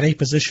at a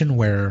position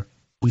where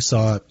we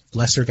saw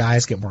lesser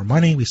guys get more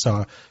money. We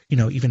saw,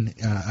 even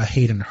a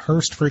Hayden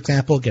Hurst, for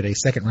example, get a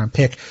second-round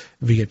pick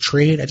via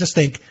trade. I just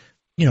think,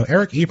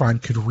 Eric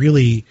Ebron could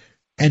really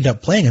end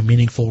up playing a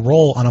meaningful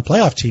role on a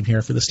playoff team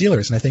here for the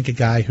Steelers. And I think a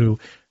guy who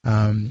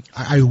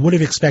I would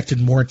have expected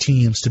more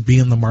teams to be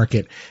in the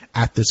market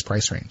at this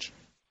price range.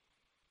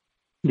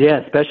 Yeah,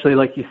 especially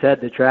like you said,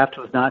 the draft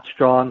was not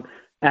strong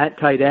at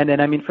tight end.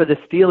 And, I mean, for the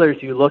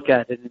Steelers, you look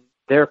at it,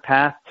 their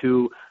path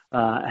to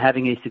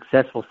having a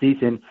successful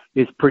season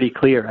is pretty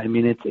clear. I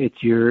mean,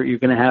 you're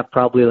going to have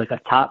probably like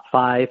a top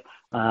 5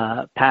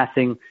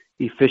 passing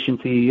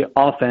efficiency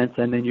offense,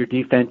 and then your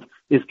defense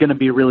is going to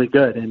be really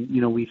good. And,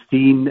 we've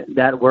seen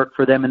that work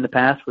for them in the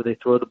past where they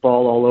throw the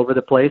ball all over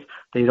the place.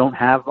 They don't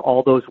have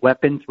all those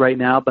weapons right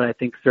now, but I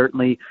think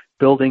certainly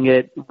building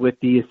it with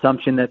the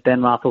assumption that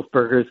Ben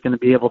Roethlisberger is going to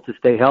be able to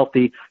stay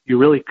healthy, you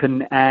really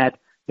couldn't add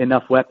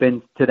enough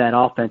weapons to that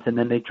offense. And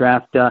then they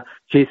draft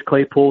Chase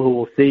Claypool, who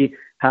we'll see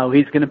how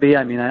he's going to be.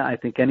 I mean, I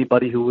think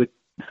anybody who would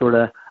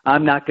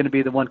I'm not going to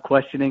be the one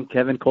questioning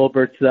Kevin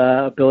Colbert's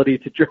ability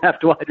to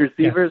draft wide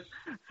receivers.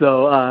 Yeah.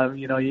 So,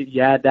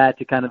 you add that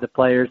to kind of the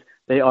players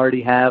they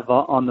already have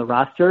on the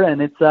roster.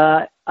 And it's,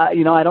 I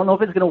don't know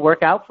if it's going to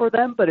work out for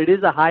them, but I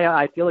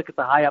feel like it's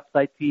a high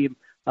upside team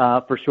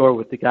for sure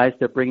with the guys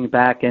they're bringing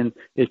back. And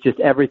it's just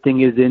everything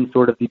is in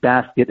sort of the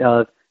basket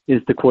of,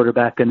 is the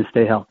quarterback going to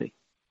stay healthy?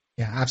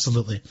 Yeah,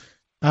 absolutely.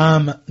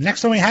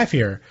 Next one we have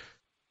here,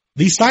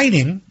 the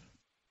signing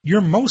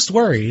you're most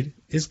worried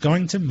is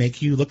going to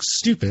make you look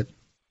stupid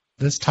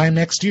this time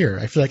next year.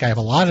 I feel like I have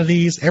a lot of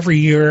these. Every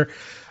year,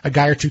 a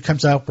guy or two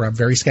comes up where I'm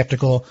very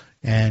skeptical,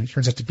 and it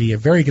turns out to be a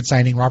very good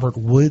signing. Robert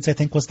Woods, I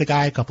think, was the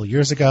guy a couple of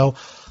years ago.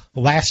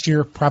 Last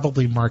year,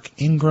 probably Mark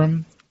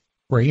Ingram,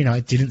 where,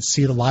 I didn't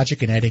see the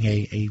logic in adding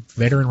a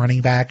veteran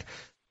running back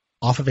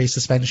off of a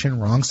suspension,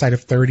 wrong side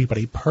of 30, but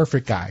a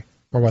perfect guy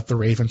for what the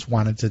Ravens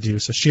wanted to do.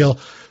 So, Sheil,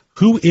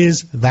 who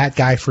is that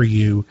guy for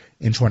you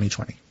in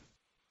 2020?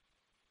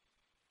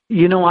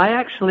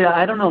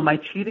 I don't know. Am I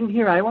cheating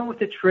here? I went with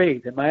the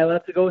trade. Am I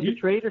allowed to go with the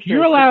trade? Or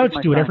you're allowed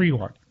to do whatever you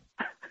want.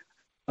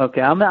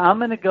 Okay, I'm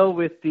going to go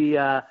with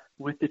the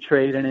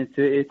trade, and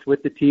it's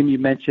with the team you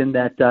mentioned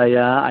that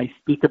I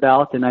speak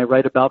about and I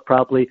write about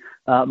probably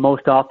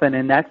most often,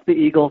 and that's the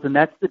Eagles, and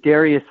that's the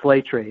Darius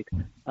Slay trade.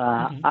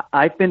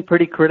 I've been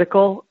pretty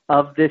critical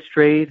of this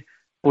trade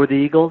for the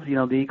Eagles.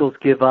 The Eagles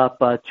give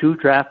up 2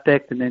 draft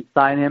picks and then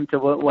sign him to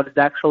what is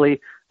actually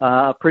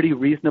a pretty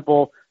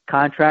reasonable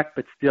contract,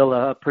 but still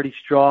a pretty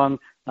strong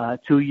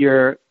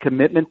 2-year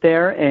commitment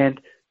there. And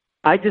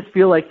I just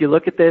feel like you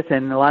look at this,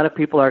 and a lot of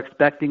people are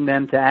expecting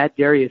them to add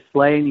Darius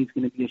Slay, and he's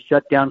going to be a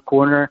shutdown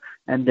corner,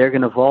 and they're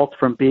going to vault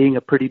from being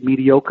a pretty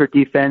mediocre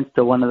defense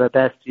to one of the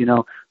best,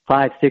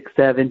 5, 6,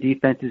 7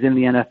 defenses in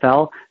the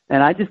NFL.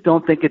 And I just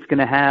don't think it's going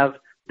to have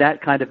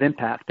that kind of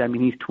impact. I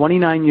mean, he's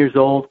 29 years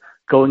old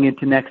going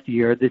into next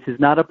year. This is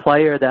not a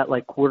player that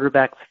like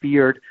quarterbacks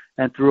feared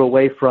and threw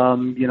away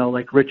from,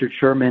 like Richard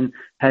Sherman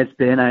has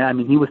been. I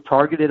mean, he was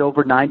targeted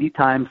over 90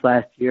 times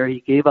last year. He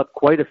gave up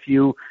quite a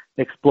few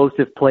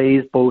explosive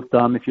plays, both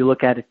if you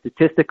look at it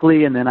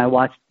statistically, and then I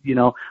watched,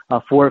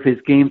 4 of his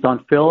games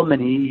on film,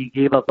 and he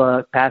gave up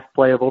a pass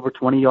play of over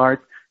 20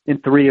 yards in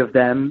 3 of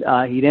them.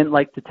 He didn't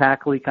like to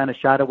tackle. He kind of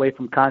shot away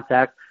from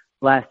contact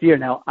last year.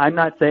 Now, I'm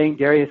not saying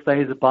Darius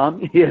Slay is a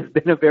bum. He has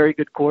been a very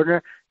good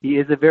corner. He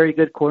is a very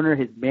good corner.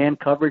 His man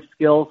coverage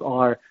skills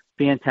are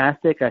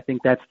fantastic. I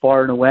think that's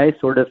far and away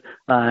sort of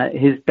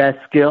his best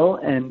skill,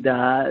 and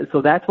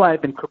so that's why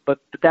I've been. But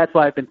that's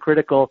why I've been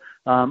critical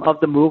of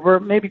the mover.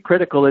 Maybe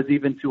critical is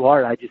even too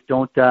hard. I just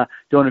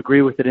don't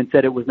agree with it, and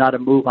said it was not a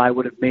move I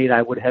would have made.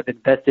 I would have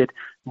invested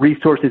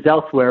resources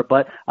elsewhere.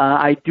 But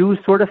I do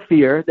sort of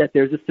fear that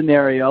there's a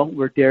scenario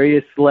where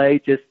Darius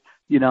Slay just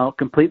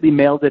completely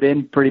mailed it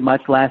in pretty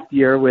much last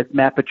year with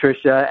Matt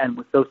Patricia and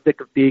was so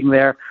sick of being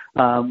there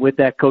with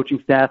that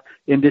coaching staff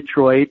in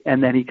Detroit.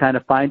 And then he kind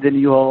of finds a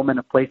new home and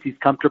a place he's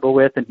comfortable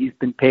with, and he's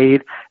been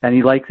paid, and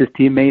he likes his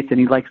teammates, and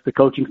he likes the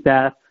coaching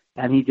staff.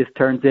 And he just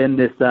turns in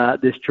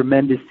this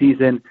tremendous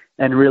season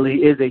and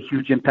really is a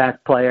huge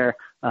impact player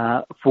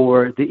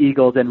for the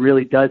Eagles and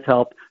really does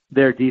help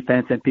their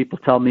defense. And people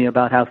tell me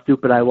about how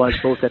stupid I was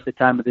both at the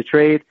time of the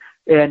trade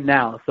and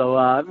now. So,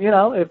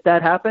 if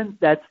that happens,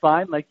 that's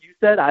fine. Like you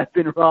said, I've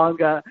been wrong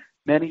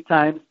many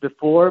times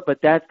before, but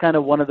that's kind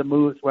of one of the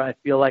moves where I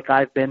feel like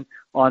I've been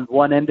on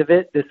one end of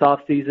it this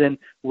offseason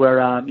where,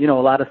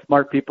 a lot of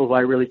smart people who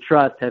I really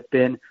trust have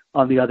been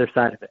on the other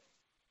side of it.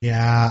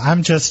 Yeah,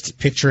 I'm just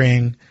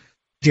picturing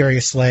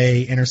Darius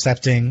Slay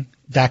intercepting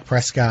Dak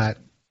Prescott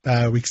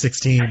week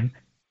 16,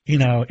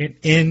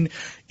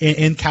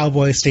 in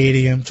Cowboy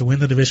Stadium to win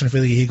the division for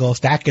the Eagles.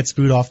 Dak gets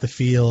booed off the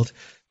field.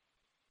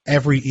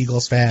 Every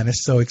Eagles fan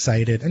is so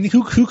excited. And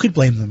who could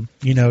blame them?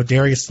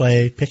 Darius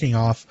Slay picking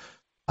off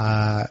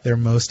their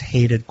most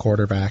hated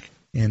quarterback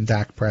in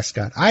Dak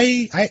Prescott.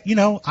 I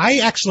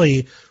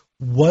actually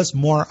was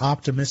more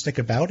optimistic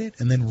about it.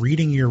 And then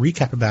reading your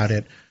recap about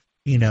it,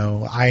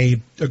 I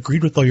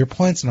agreed with all your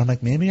points. And I'm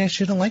like, maybe I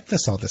shouldn't like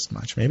this all this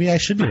much. Maybe I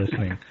should be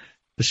listening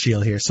to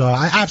Shield here. So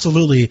I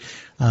absolutely,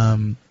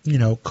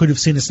 could have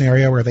seen a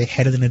scenario where they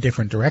headed in a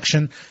different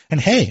direction.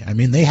 And hey, I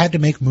mean, they had to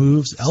make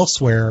moves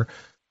elsewhere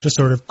to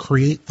sort of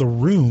create the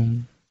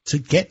room to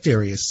get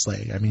Darius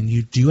Slay. I mean,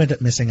 you do end up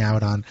missing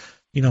out on,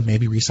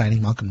 maybe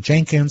re-signing Malcolm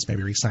Jenkins,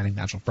 maybe re-signing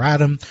Nigel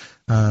Bradham.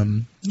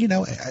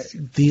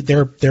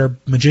 They're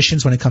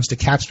magicians when it comes to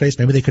cap space.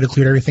 Maybe they could have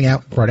cleared everything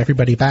out, brought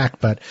everybody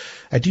back. But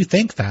I do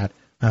think that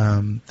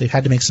they've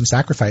had to make some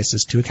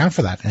sacrifices to account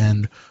for that.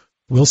 And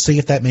we'll see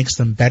if that makes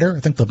them better. I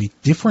think they'll be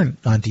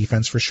different on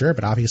defense for sure,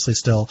 but obviously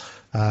still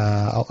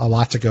a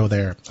lot to go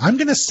there. I'm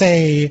going to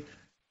say,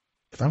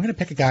 if I'm going to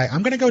pick a guy,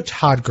 I'm going to go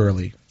Todd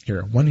Gurley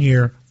here. 1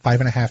 year,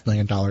 $5.5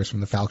 million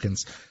from the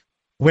Falcons,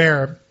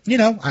 where,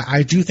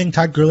 I do think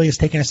Todd Gurley has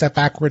taken a step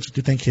backwards. I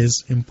do think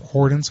his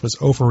importance was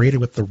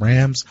overrated with the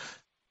Rams.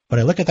 But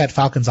I look at that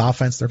Falcons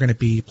offense, they're going to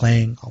be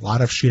playing a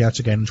lot of shootouts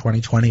again in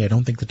 2020. I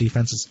don't think the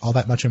defense is all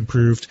that much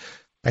improved.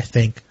 I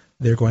think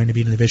they're going to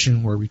be in a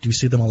division where we do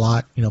see them a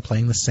lot,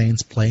 playing the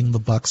Saints, playing the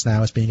Bucs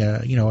now as being a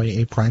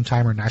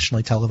primetime or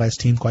nationally televised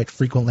team quite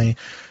frequently.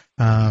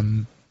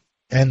 And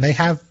they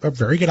have a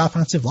very good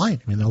offensive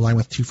line. I mean, they're a line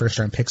with 2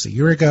 first-round picks a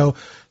year ago.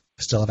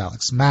 Still have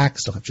Alex Mack,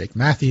 still have Jake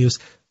Matthews,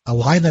 a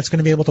line that's going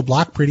to be able to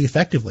block pretty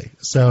effectively.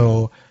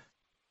 So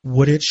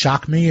would it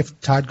shock me if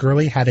Todd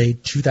Gurley had a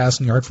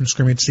 2,000-yard from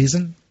scrimmage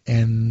season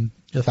and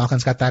the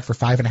Falcons got that for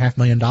 $5.5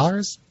 million?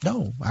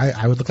 No,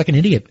 I would look like an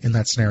idiot in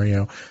that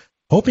scenario.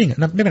 Maybe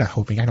not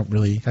hoping, I don't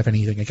really have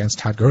anything against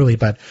Todd Gurley,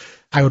 but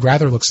I would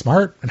rather look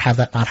smart and have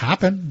that not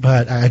happen.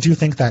 But I do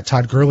think that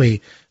Todd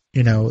Gurley,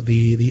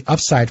 the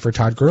upside for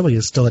Todd Gurley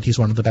is still that he's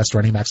one of the best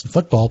running backs in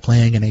football,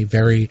 playing in a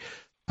very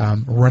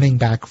running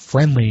back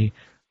friendly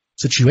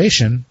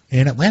situation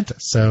in Atlanta.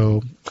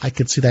 So I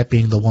could see that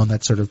being the one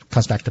that sort of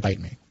comes back to bite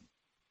me.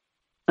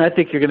 I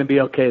think you're going to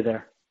be okay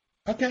there.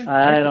 Okay.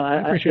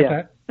 I appreciate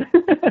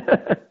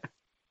that.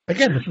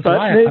 Again, this is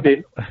why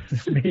maybe.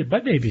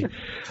 But maybe.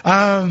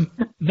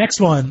 Next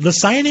one, the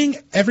signing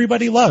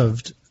everybody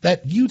loved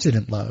that you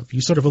didn't love.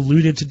 You sort of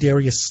alluded to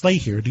Darius Slay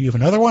here. Do you have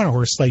another one,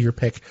 or is Slay your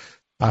pick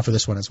for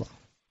this one as well?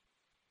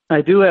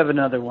 I do have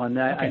another one.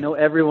 Okay. I know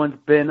everyone's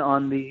been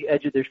on the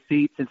edge of their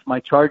seat since my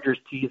Chargers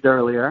teased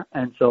earlier,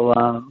 and so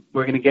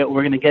we're gonna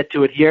get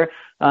to it here.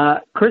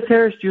 Chris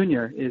Harris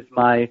Jr. is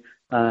my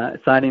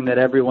signing that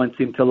everyone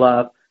seemed to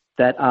love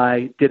that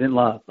I didn't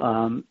love.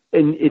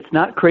 And it's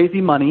not crazy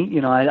money.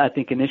 I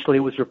think initially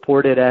it was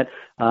reported at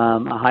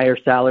a higher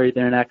salary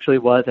than it actually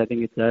was. I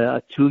think it's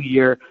a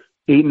 2-year,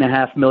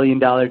 $8.5 million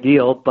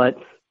deal, but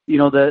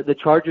the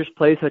Chargers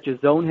play such a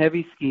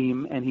zone-heavy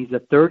scheme, and he's a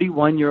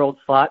 31-year-old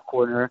slot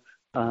corner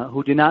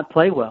who did not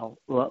play well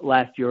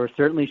last year, or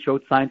certainly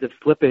showed signs of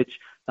slippage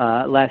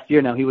last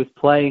year. Now, he was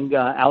playing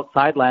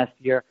outside last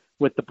year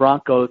with the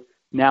Broncos.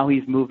 Now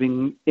he's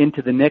moving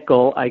into the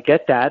nickel. I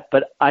get that,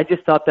 but I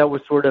just thought that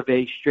was sort of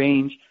a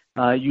strange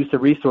use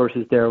of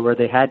resources there, where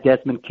they had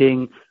Desmond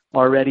King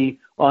already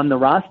on the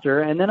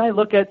roster. And then I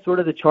look at sort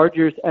of the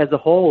Chargers as a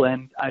whole,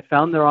 and I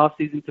found their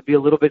offseason to be a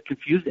little bit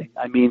confusing.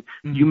 I mean,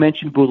 you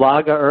mentioned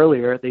Bulaga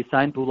earlier. They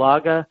signed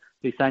Bulaga,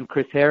 they signed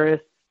Chris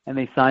Harris, and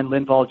they signed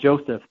Linval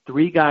Joseph,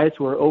 3 guys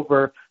who are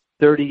over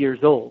 30 years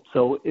old.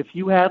 So if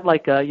you had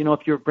like a, if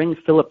you're bringing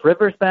Phillip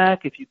Rivers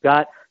back, if you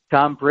got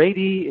Tom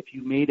Brady, if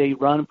you made a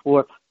run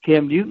for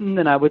Cam Newton,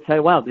 then I would say,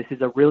 wow, this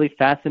is a really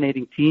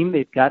fascinating team.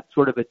 They've got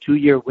sort of a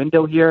 2-year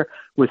window here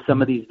with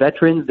some of these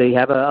veterans. They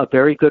have a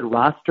very good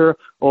roster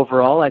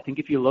overall. I think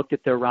if you looked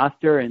at their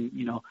roster and,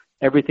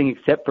 everything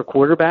except for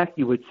quarterback,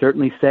 you would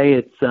certainly say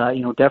it's,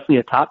 definitely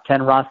a top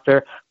 10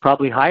 roster,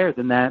 probably higher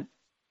than that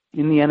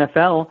in the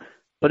NFL.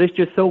 But it's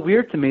just so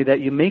weird to me that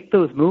you make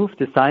those moves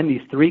to sign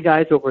these 3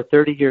 guys over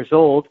 30 years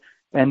old,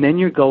 and then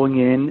you're going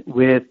in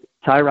with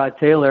Tyrod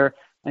Taylor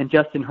and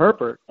Justin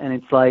Herbert. And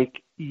it's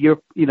like,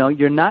 you're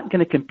not going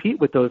to compete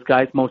with those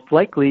guys most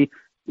likely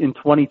in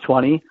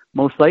 2020,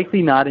 most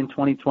likely not in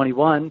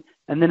 2021.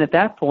 And then at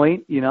that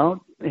point,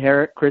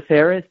 Chris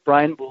Harris,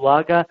 Brian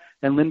Bulaga,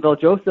 and Linval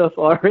Joseph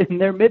are in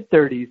their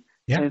mid-30s.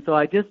 Yeah. And so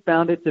I just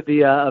found it to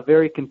be a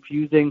very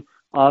confusing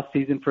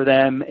offseason for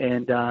them.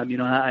 And,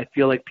 I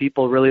feel like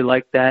people really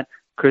like that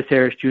Chris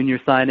Harris Jr.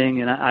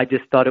 signing, and I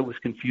just thought it was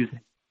confusing.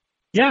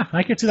 Yeah,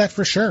 I could see that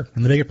for sure.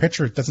 In the bigger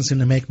picture, it doesn't seem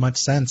to make much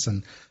sense.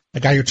 And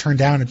a guy who turned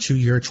down a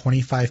 2-year,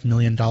 $25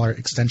 million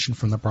extension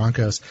from the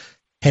Broncos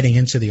heading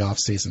into the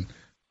offseason.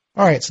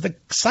 All right, so the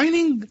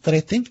signing that I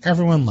think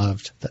everyone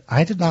loved, that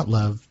I did not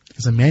love,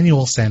 is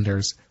Emmanuel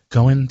Sanders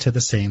going to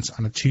the Saints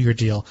on a 2-year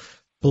deal.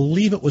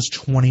 Believe it was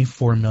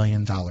 $24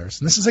 million. And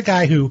this is a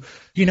guy who,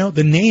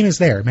 the name is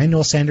there.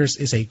 Emmanuel Sanders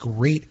is a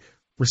great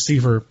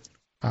receiver,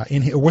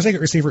 was a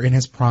great receiver in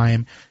his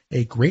prime,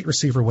 a great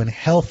receiver when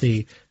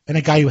healthy, and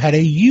a guy who had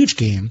a huge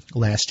game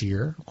last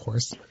year, of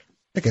course,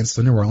 against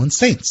the New Orleans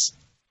Saints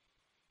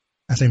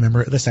as a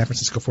member of the San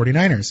Francisco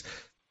 49ers.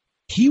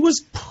 He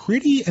was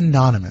pretty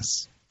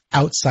anonymous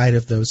outside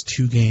of those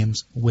 2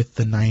 games with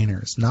the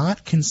Niners.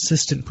 Not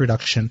consistent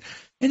production,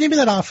 and maybe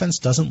that offense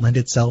doesn't lend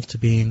itself to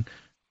being,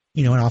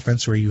 an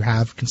offense where you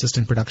have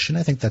consistent production.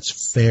 I think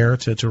that's fair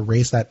to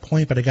raise that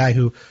point, but a guy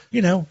who,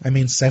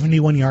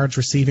 71 yards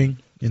receiving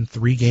in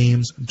 3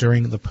 games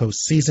during the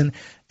postseason.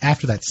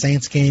 After that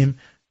Saints game,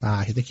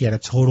 I think he had a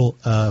total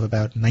of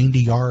about 90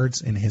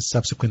 yards in his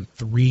subsequent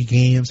 3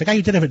 games. A guy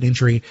who did have an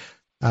injury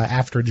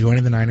after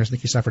joining the Niners. I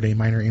think he suffered a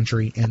minor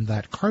injury in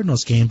that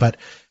Cardinals game, but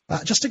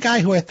just a guy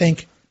who I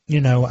think,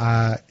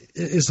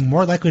 is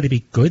more likely to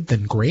be good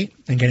than great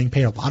and getting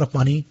paid a lot of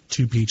money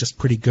to be just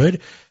pretty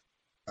good.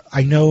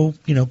 I know,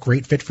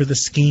 great fit for the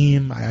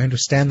scheme. I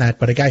understand that,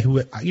 but a guy who,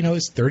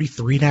 is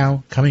 33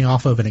 now, coming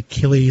off of an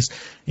Achilles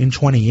in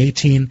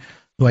 2018,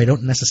 who I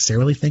don't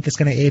necessarily think is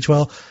going to age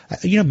well.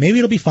 Maybe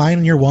it'll be fine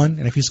in year 1,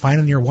 and if he's fine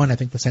in year 1, I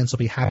think the Saints will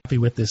be happy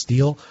with this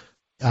deal,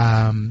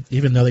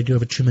 even though they do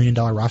have a $2 million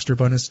roster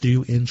bonus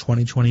due in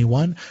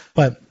 2021.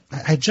 But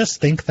I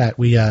just think that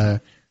we're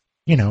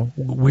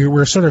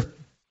sort of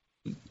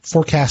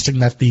forecasting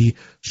that the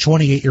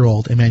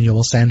 28-year-old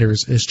Emmanuel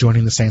Sanders is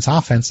joining the Saints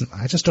offense, and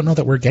I just don't know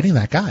that we're getting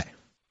that guy.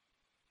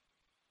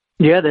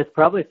 Yeah, that's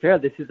probably fair.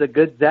 This is a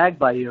good zag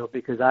by you,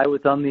 because I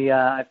was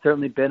I've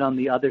certainly been on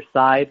the other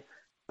side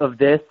of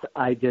this.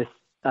 I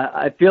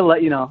feel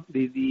like,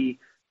 the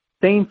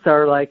Saints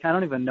are like, I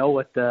don't even know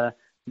what the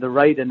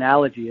right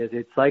analogy is.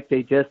 It's like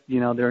they just,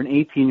 they're an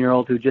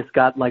 18-year-old who just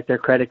got like their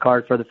credit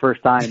card for the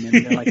first time, and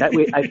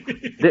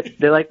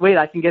they're like, wait,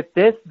 I can get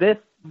this,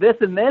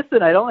 and this,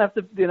 and I don't have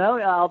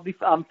to,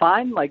 I'm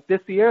fine. Like this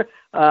year,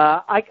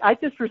 I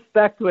just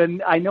respect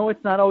when, I know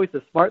it's not always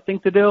a smart thing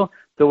to do.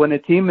 So when a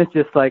team is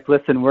just like,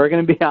 listen, we're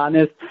going to be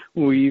honest,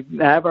 we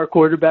have our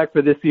quarterback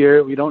for this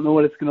year. We don't know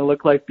what it's going to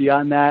look like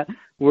beyond that.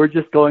 We're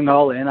just going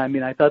all in. I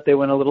mean, I thought they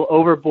went a little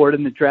overboard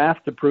in the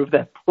draft to prove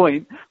that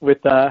point with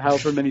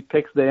however many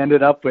picks they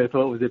ended up with.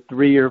 What was it,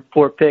 3 or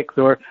 4 picks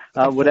or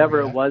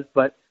whatever it was.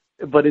 But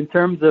in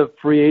terms of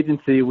free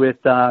agency with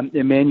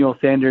Emmanuel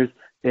Sanders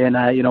and,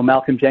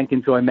 Malcolm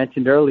Jenkins, who I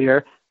mentioned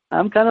earlier,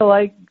 I'm kind of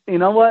like, you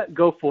know what,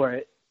 go for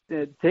it.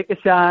 Take a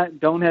shot.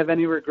 Don't have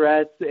any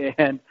regrets.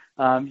 And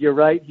you're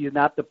right, he's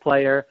not the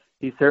player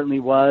he certainly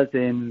was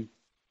in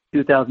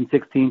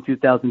 2016,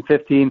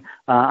 2015.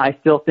 I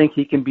still think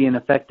he can be an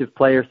effective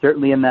player,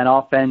 certainly in that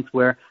offense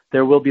where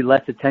there will be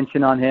less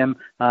attention on him,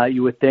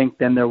 you would think,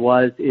 than there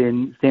was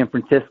in San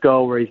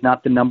Francisco, where he's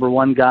not the number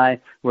 1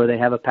 guy, where they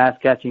have a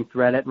pass-catching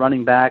threat at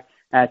running back,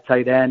 at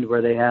tight end,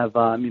 where they have,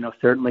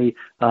 certainly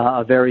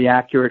a very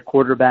accurate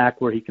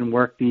quarterback where he can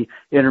work the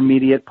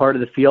intermediate part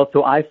of the field.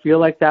 So I feel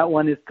like that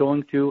one is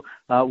going to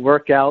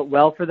work out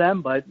well for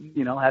them. But,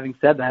 having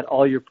said that,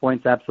 all your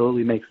points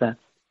absolutely make sense.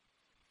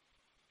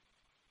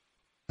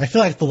 I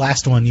feel like the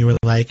last one you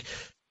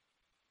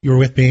were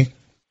with me.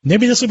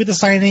 Maybe this will be the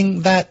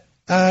signing that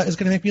is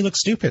going to make me look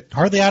stupid.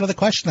 Hardly out of the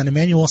question that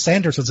Emmanuel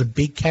Sanders was a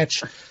big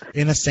catch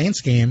in a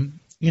Saints game,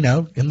 in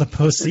the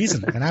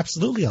postseason. And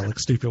absolutely I'll look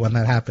stupid when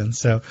that happens.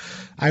 So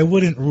I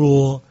wouldn't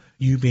rule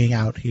you being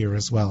out here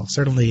as well.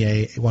 Certainly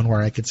a one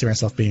where I could see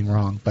myself being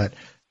wrong, but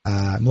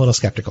I'm a little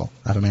skeptical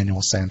of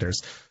Emmanuel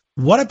Sanders.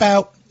 What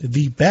about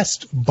the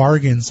best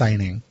bargain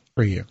signing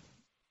for you?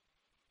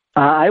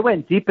 I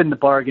went deep in the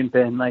bargain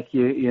bin. Like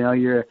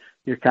you're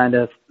kind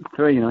of,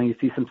 you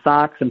see some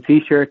socks, some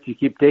T-shirts. You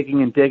keep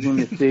digging and digging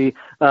to see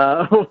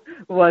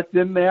what's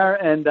in there.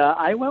 And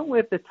I went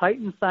with the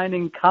Titans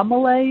signing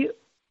Kamale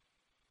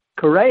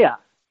Correa.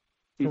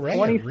 He's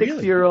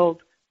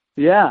 26-year-old.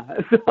 Yeah.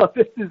 So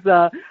this is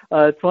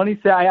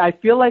 26. I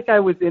feel like I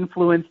was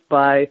influenced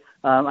by.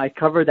 I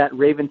covered that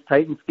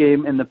Ravens-Titans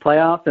game in the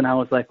playoffs, and I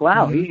was like,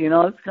 wow,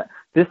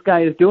 this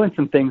guy is doing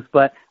some things.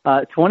 But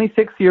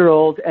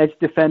 26-year-old edge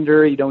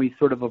defender, he's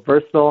sort of a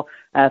versatile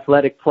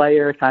athletic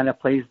player, kind of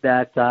plays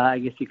that, I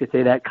guess you could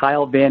say that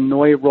Kyle Van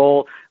Noy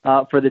role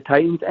for the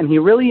Titans. And he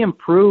really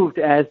improved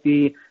as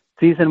the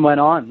season went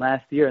on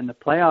last year. In the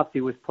playoffs,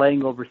 he was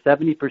playing over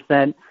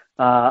 70%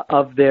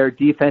 of their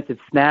defensive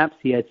snaps.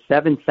 He had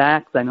 7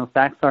 sacks. I know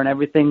sacks aren't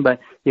everything, but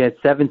he had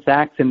 7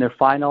 sacks in their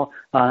final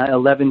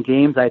 11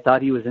 games. I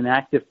thought he was an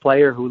active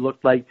player who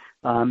looked like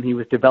he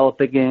was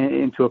developing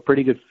into a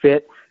pretty good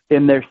fit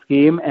in their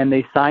scheme, and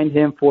they signed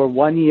him for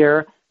 1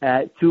 year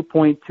at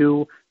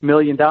 $2.2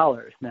 million.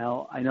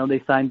 Now, I know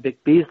they signed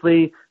Vic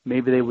Beasley.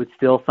 Maybe they would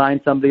still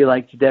sign somebody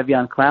like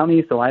Jadeveon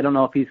Clowney, so I don't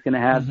know if he's going to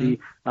have the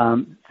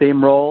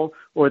same role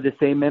or the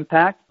same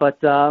impact, but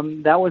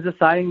that was a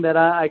signing that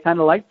I kind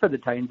of liked for the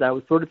Titans. I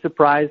was sort of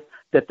surprised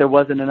that there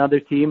wasn't another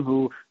team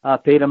who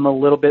paid him a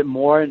little bit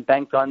more and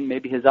banked on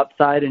maybe his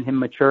upside and him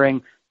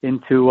maturing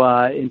into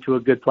a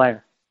good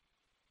player.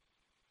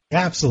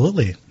 Yeah,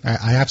 absolutely.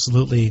 I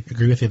absolutely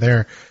agree with you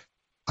there.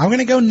 I'm going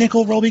to go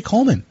Nickel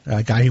Roby-Coleman,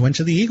 a guy who went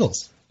to the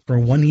Eagles for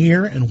 1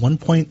 year and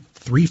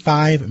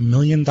 $1.35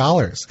 million.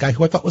 A guy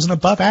who I thought was an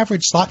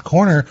above-average slot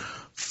corner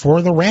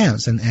for the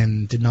Rams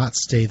and did not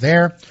stay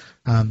there.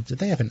 Did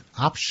they have an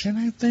option,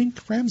 I think,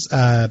 Rams?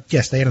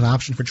 Yes, they had an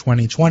option for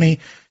 2020.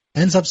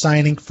 Ends up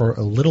signing for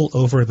a little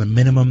over the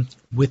minimum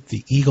with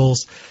the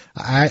Eagles.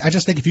 I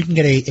just think if you can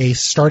get a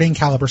starting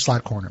caliber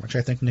slot corner, which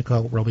I think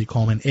Nickel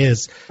Roby-Coleman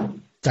is,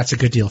 that's a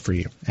good deal for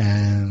you.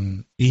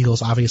 And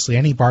Eagles, obviously,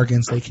 any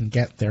bargains they can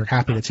get, they're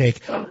happy to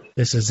take.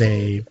 This is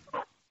a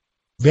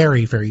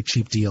very, very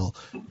cheap deal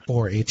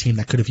for a team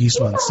that could have used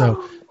one.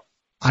 So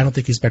I don't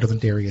think he's better than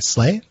Darius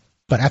Slay.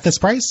 But at this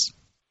price,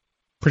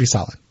 pretty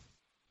solid.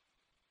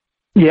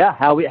 Yeah,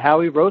 Howie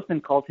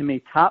Roseman called him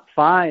a top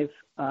 5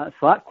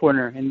 slot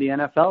corner in the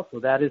NFL. So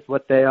that is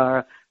what they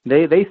are.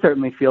 They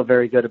certainly feel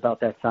very good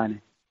about that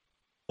signing.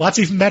 Well, that's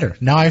even better.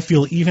 Now I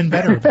feel even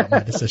better about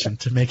my decision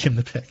to make him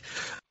the pick.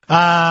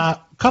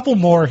 Couple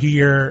more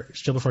here,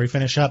 still before we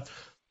finish up.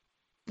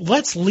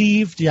 Let's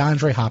leave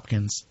DeAndre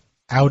Hopkins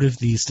out of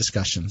these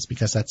discussions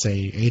because that's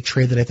a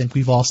trade that I think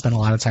we've all spent a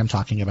lot of time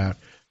talking about.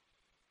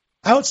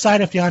 Outside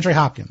of DeAndre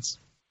Hopkins,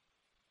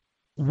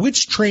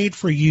 which trade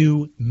for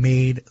you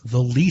made the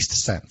least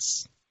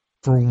sense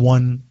for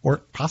one or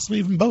possibly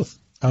even both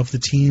of the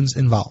teams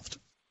involved?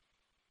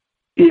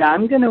 Yeah,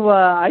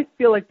 I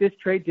feel like this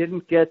trade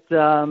didn't get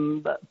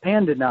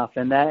panned enough,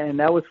 and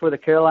that was for the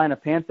Carolina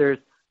Panthers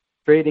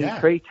trading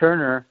Trey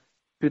Turner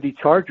to the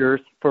Chargers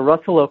for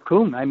Russell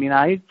Okung. I mean,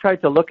 I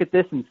tried to look at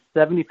this in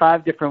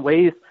 75 different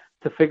ways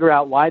to figure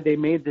out why they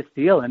made this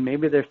deal, and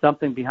maybe there's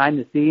something behind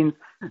the scenes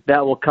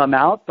that will come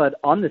out, but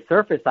on the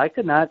surface, I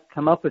could not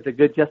come up with a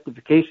good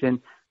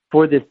justification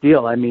for this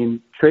deal. I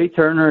mean, Trey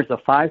Turner is a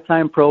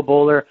 5-time Pro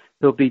Bowler.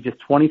 He'll be just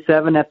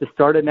 27 at the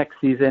start of next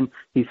season.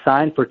 He's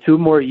signed for 2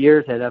 more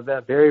years at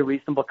a very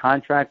reasonable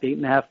contract,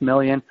 $8.5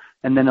 million,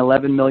 and then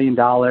 $11 million.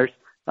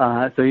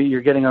 So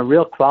you're getting a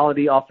real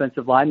quality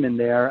offensive lineman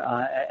there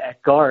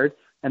at guard.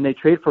 And they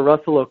trade for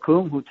Russell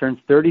Okung, who turns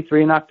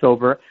 33 in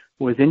October,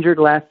 who was injured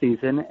last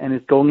season and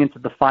is going into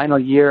the final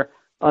year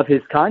of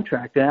his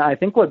contract. And I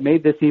think what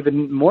made this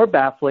even more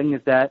baffling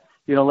is that,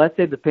 let's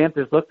say the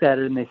Panthers looked at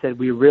it and they said,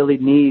 we really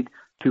need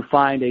to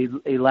find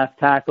a left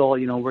tackle.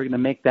 We're going to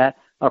make that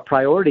a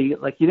priority.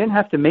 Like, you didn't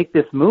have to make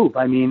this move.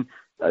 I mean,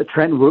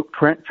 Trent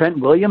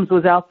Williams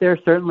was out there.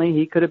 Certainly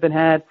he could have been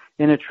had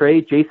in a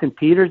trade. Jason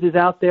Peters is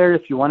out there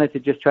if you wanted to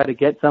just try to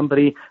get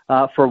somebody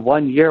for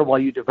 1 year while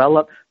you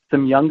develop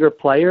some younger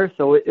players.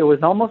 So it was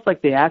almost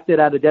like they acted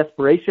out of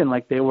desperation,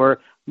 like they were,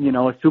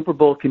 a Super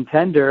Bowl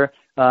contender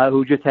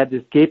who just had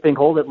this gaping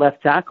hole at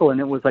left tackle, and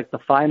it was like the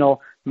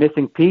final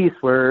missing piece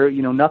where,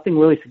 nothing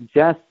really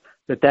suggests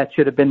that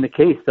should have been the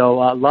case. So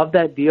love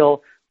that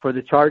deal for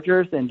the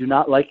Chargers and do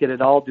not like it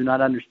at all, do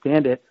not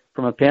understand it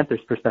from a Panthers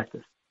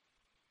perspective.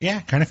 Yeah,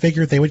 kind of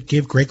figured they would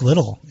give Greg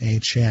Little a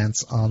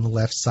chance on the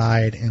left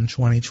side in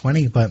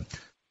 2020, but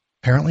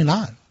apparently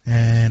not.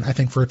 And I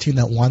think for a team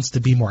that wants to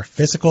be more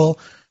physical,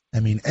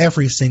 I mean,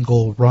 every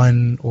single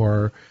run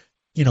or,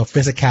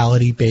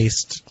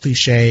 physicality-based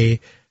cliche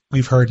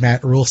we've heard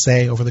Matt Rule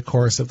say over the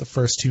course of the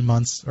first few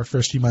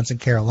months in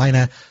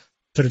Carolina,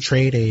 to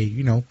trade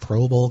a,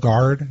 Pro Bowl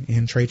guard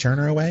in Trey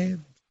Turner away,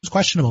 it's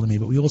questionable to me,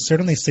 but we will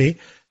certainly see.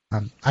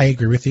 I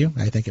agree with you.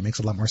 I think it makes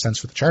a lot more sense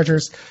for the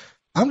Chargers.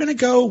 I'm going to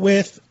go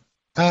with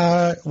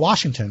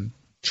Washington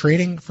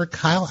trading for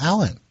Kyle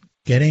Allen,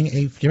 giving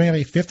him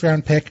a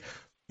 5th-round pick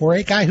for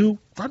a guy who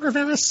Ron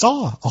Rivera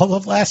saw all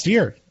of last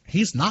year.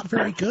 He's not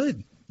very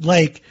good.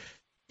 Like,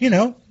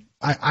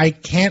 I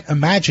can't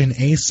imagine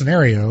a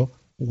scenario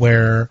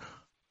where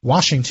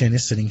Washington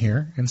is sitting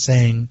here and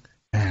saying,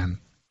 man,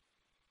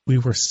 we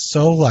were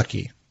so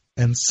lucky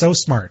and so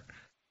smart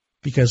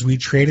because we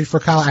traded for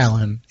Kyle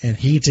Allen and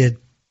he did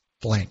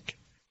blank.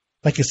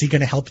 Like, is he going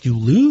to help you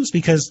lose?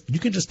 Because you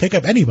can just pick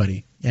up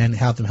anybody and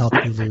have them help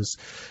you lose.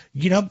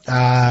 You want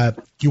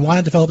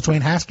to develop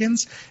Dwayne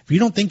Haskins? If you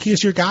don't think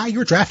he's your guy,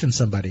 you're drafting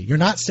somebody. You're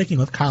not sticking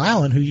with Kyle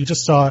Allen, who you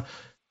just saw,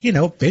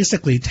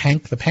 basically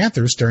tank the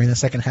Panthers during the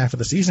second half of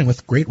the season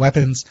with great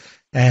weapons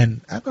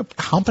and a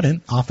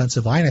competent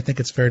offensive line, I think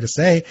it's fair to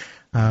say.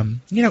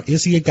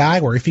 Is he a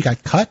guy where if he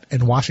got cut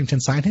and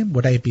Washington signed him,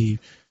 would I be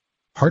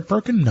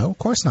heartbroken? No, of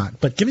course not.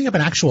 But giving up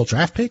an actual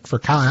draft pick for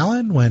Kyle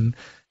Allen when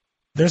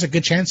there's a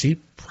good chance he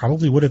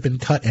probably would have been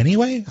cut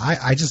anyway,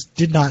 I just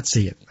did not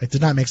see it. It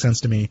did not make sense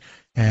to me,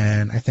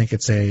 and I think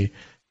it's a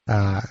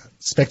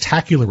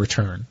spectacular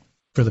return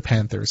for the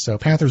Panthers. So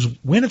Panthers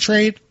win a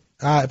trade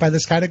by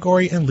this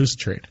category and lose a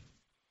trade.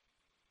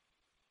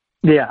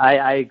 Yeah,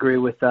 I agree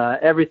with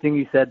everything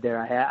you said there.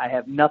 I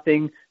have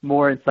nothing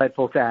more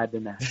insightful to add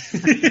than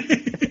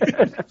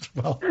that.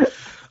 Well,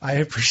 I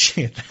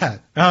appreciate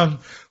that.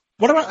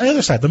 What about the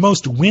other side, the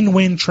most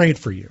win-win trade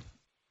for you?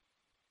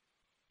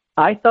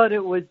 I thought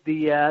it was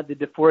the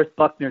DeForest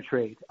Buckner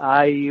trade.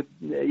 I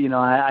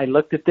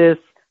looked at this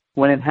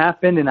when it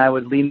happened, and I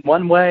would lean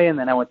one way, and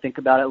then I would think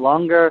about it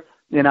longer,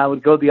 and I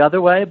would go the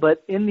other way.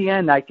 But in the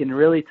end, I can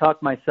really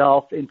talk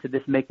myself into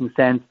this making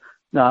sense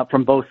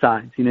from both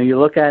sides. You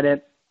look at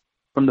it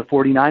from the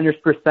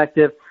 49ers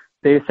perspective.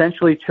 They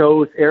essentially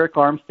chose Eric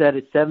Armstead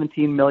at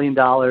 $17 million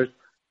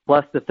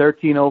plus the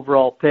 13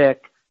 overall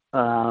pick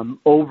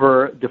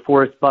over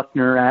DeForest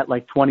Buckner at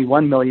like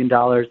 $21 million.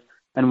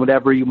 And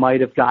whatever you might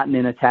have gotten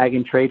in a tag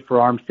and trade for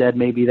Armstead,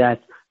 maybe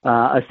that's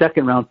a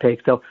second-round pick.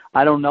 So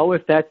I don't know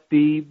if that's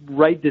the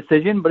right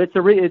decision, but it's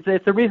a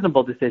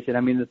reasonable decision.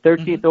 I mean, the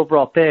 13th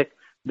overall pick,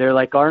 there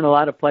aren't a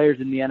lot of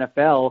players in the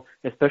NFL,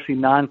 especially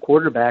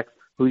non-quarterbacks,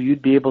 who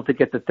you'd be able to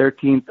get the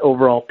 13th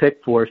overall pick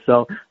for.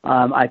 So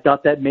I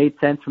thought that made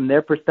sense from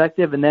their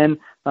perspective. And then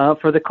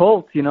for the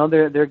Colts,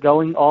 they're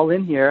going all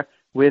in here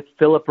with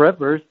Phillip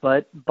Rivers,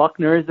 but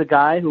Buckner is a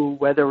guy who,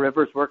 whether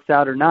Rivers works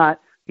out or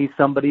not, he's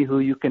somebody who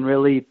you can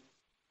really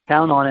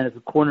count on as a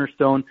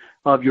cornerstone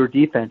of your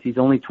defense. He's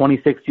only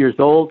 26 years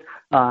old.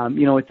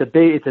 It's a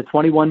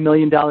 $21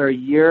 million a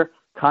year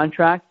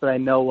contract, but I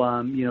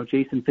know,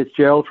 Jason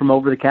Fitzgerald from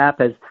Over the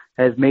Cap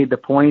has made the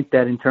point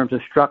that in terms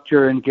of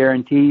structure and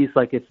guarantees,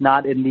 it's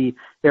not in the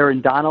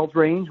Aaron Donald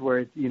range where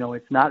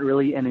it's not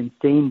really an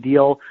insane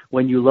deal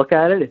when you look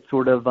at it. It's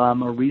sort of a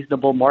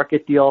reasonable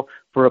market deal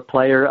for a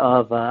player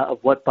of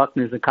what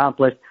Buckner's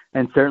accomplished,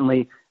 and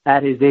certainly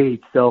at his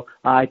age. So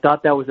I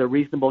thought that was a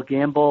reasonable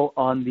gamble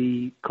on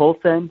the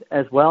Colts end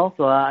as well.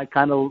 So I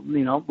kind of,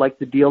 like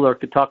the deal, or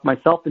could talk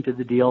myself into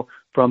the deal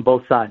from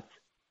both sides.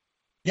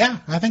 Yeah,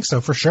 I think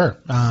so for sure.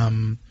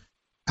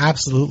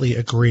 Absolutely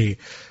agree.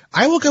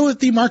 I will go with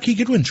the Marquise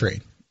Goodwin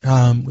trade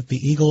with the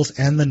Eagles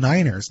and the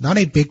Niners. Not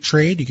a big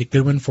trade. You get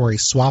Goodwin for a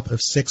swap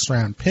of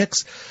 6-round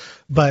picks,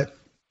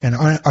 and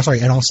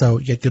also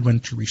you get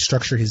Goodwin to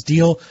restructure his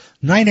deal.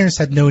 Niners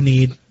had no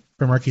need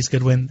for Marquise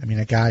Goodwin. I mean,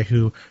 a guy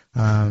who,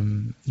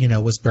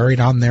 was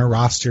buried on their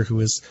roster, who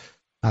was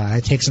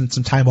had taken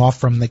some time off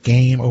from the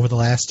game over the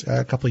last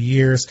couple of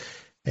years,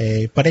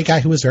 but a guy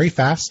who was very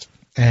fast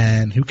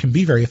and who can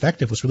be very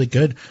effective, was really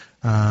good.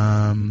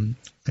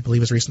 I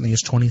believe as recently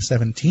as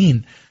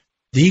 2017.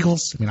 The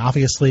Eagles,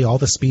 obviously all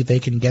the speed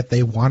they can get,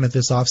 they wanted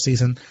this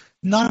offseason.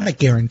 Not a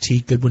guarantee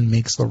Goodwin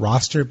makes the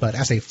roster, but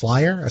as a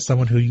flyer, as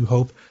someone who you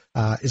hope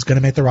is going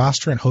to make the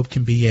roster and hope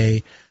can be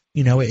a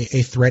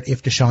threat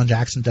if Deshaun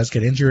Jackson does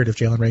get injured, if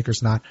Jalen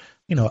Reagor's not,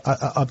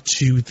 up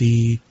to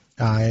the,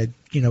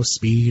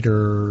 speed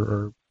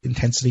or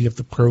intensity of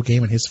the pro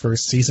game in his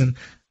first season.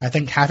 I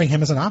think having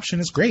him as an option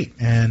is great.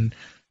 And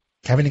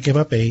having to give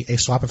up a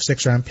swap of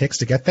 6-round picks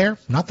to get there,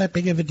 not that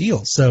big of a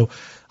deal. So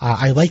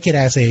I like it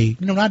as a,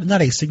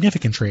 not a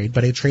significant trade,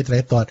 but a trade that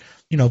I thought,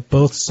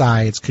 both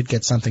sides could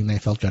get something they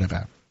felt good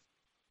about.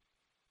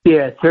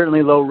 Yeah, it's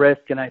certainly low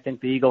risk, and I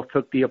think the Eagles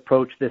took the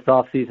approach this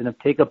offseason of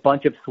take a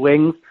bunch of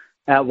swings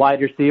at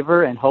wide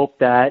receiver and hope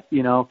that,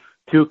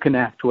 to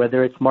connect,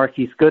 whether it's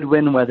Marquise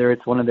Goodwin, whether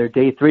it's one of their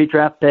day 3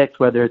 draft picks,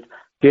 whether it's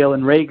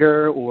Jalen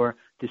Reagor or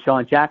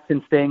Deshaun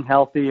Jackson staying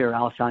healthy, or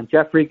Alshon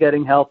Jeffrey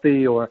getting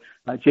healthy, or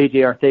J.J.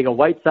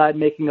 Arcega-Whiteside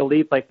making a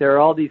leap. There are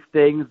all these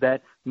things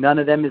that none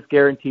of them is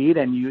guaranteed,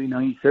 and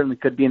you certainly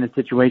could be in a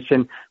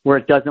situation where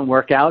it doesn't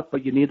work out,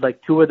 but you need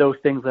 2 of those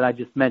things that I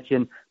just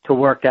mentioned to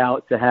work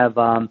out to have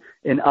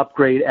an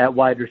upgrade at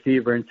wide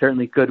receiver, and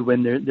certainly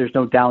Goodwin, there's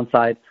no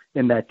downside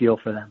in that deal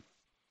for them.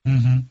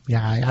 Mm-hmm.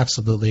 Yeah, I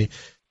absolutely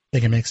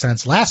think it makes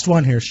sense. Last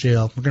one here,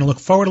 Sheil. We're going to look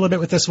forward a little bit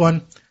with this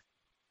one.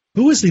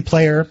 Who is the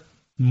player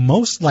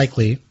most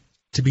likely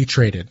to be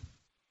traded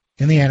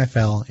in the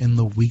NFL in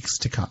the weeks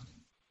to come?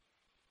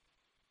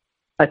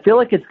 I feel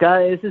like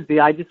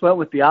I just went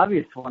with the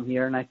obvious one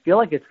here, and I feel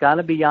like it's got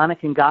to be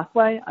Yannick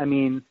Ngakoue. I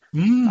mean,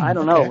 I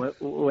don't know.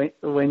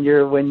 When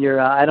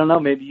you're I don't know,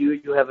 maybe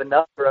you have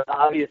another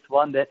obvious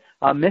one that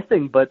I'm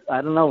missing, but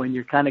I don't know, when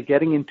you're kind of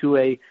getting into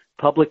a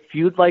public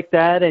feud like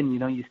that, and,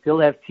 you still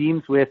have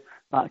teams with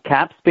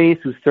cap space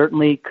who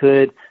certainly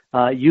could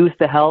use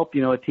the help.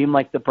 A team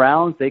like the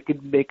Browns, they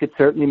could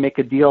certainly make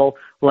a deal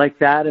like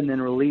that and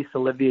then release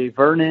Olivier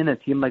Vernon. A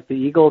team like the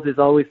Eagles is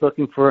always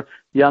looking for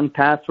young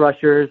pass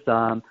rushers.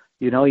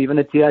 Even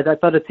I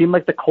thought a team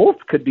like the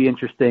Colts could be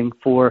interesting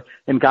for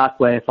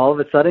Ngakoue. If all of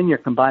a sudden you're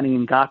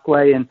combining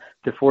Ngakoue and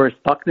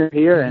DeForest Buckner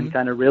here and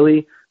kind of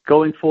really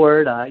going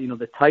for it,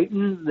 the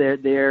Titans,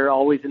 they're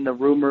always in the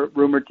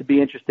rumored to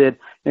be interested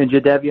in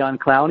Jadeveon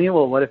Clowney.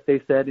 Well, what if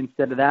they said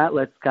instead of that,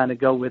 let's kind of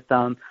go with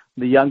the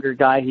younger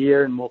guy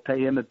here, and we'll pay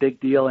him a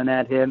big deal and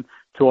add him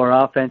to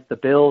our offense? The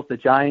Bills, the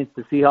Giants,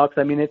 the Seahawks.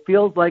 I mean, it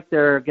feels like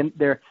there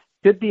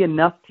should be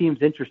enough teams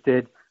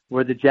interested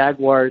where the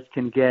Jaguars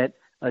can get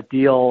a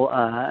deal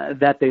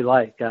that they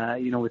like.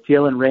 With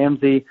Jalen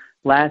Ramsey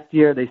last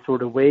year, they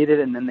sort of waited,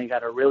 and then they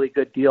got a really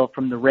good deal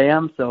from the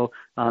Rams. So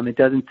it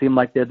doesn't seem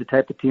like they're the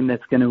type of team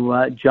that's going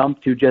to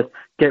jump to just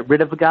get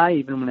rid of a guy,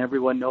 even when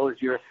everyone knows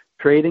you're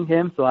trading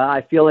him. So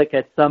I feel like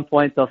at some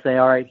point they'll say,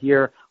 all right,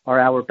 here are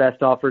our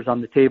best offers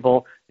on the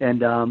table,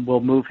 and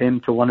we'll move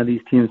him to one of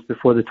these teams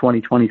before the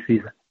 2020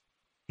 season.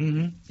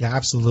 Mm-hmm. Yeah,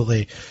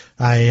 absolutely.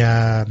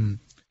 I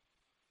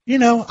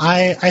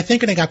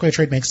think an Ngakoue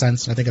trade makes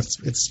sense. I think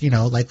it's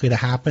likely to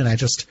happen. I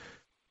just,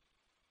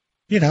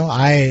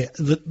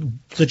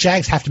 the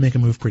Jags have to make a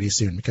move pretty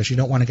soon, because you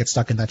don't want to get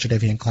stuck in that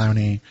Jadeveon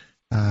Clowney,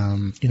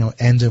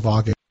 end of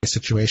August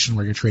situation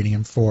where you're trading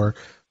him for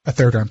a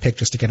third-round pick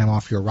just to get him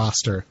off your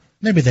roster.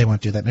 Maybe they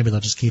won't do that. Maybe they'll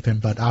just keep him.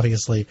 But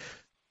obviously,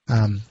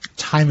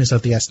 time is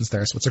of the essence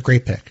there, so it's a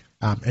great pick.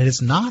 It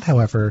is not,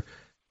 however,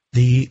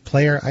 the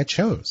player I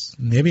chose.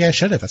 Maybe I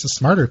should have. That's a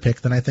smarter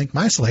pick than I think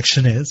my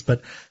selection is.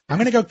 But I'm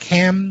going to go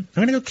Cameron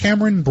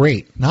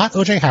Brate, not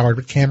OJ Howard,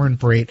 but Cameron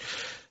Brate.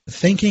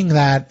 Thinking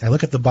that I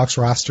look at the Bucs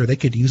roster, they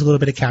could use a little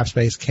bit of cap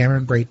space.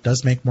 Cameron Brate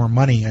does make more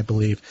money, I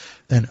believe,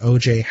 than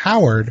OJ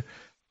Howard.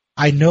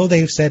 I know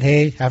they've said,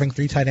 hey, having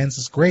 3 tight ends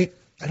is great.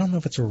 I don't know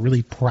if it's a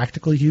really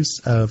practical use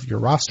of your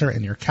roster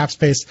and your cap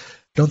space.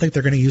 Don't think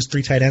they're going to use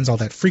 3 tight ends all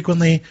that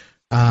frequently.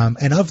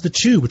 And of the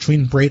two,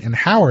 between Brate and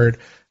Howard,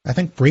 I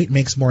think Brate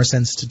makes more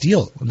sense to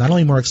deal. Not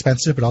only more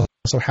expensive, but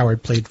also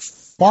Howard played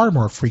far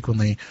more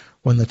frequently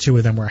when the two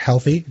of them were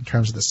healthy in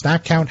terms of the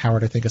snap count.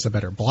 Howard, I think, is a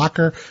better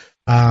blocker.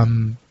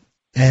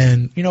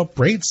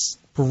 Brate's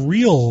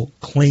real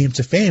claim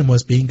to fame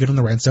was being good in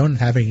the red zone and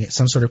having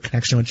some sort of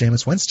connection with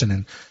Jameis Winston.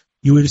 And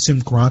you would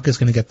assume Gronk is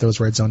going to get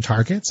those red zone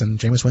targets, and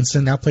Jameis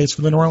Winston now plays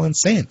for the New Orleans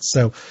Saints.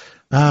 So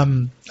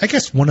I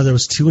guess one of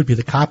those two would be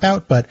the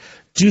cop-out, but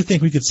do you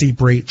think we could see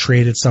Brate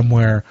traded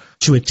somewhere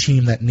to a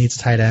team that needs a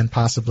tight end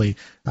possibly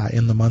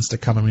in the months to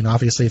come? I mean,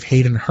 obviously, if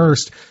Hayden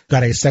Hurst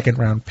got a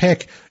second-round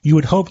pick, you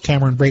would hope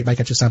Cameron Brate might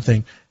get you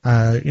something,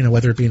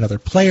 whether it be another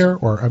player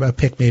or a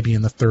pick maybe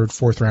in the 3rd,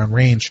 4th-round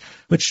range,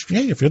 which,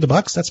 hey, if you're the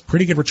Bucs, that's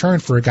pretty good return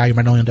for a guy who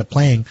might only end up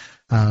playing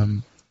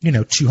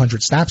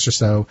 200 snaps or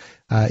so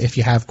if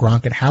you have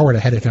Gronk and Howard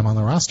ahead of him on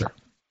the roster.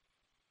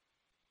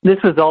 This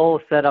was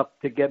all set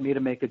up to get me to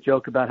make a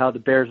joke about how the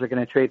Bears are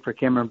going to trade for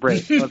Cameron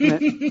Brate,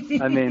 wasn't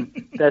it? I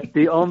mean, that's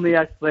the only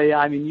explanation.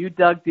 I mean, you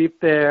dug deep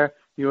there.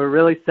 You were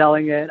really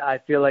selling it. I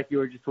feel like you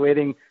were just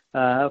waiting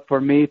for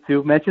me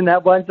to mention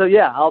that one. So,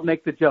 yeah, I'll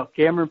make the joke.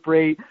 Cameron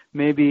Brate,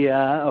 maybe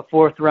a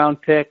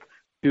 4th-round pick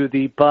to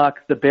the Bucs.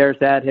 The Bears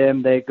add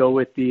him. They go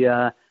with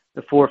the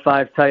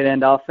 4-5 tight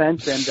end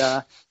offense,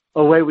 and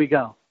away we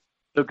go.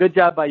 So good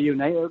job by you.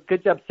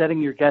 Good job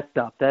setting your guest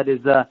up.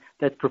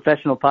 That's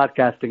professional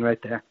podcasting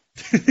right there.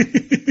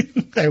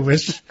 I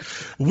wish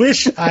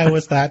I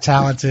was that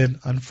talented.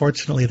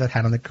 Unfortunately, that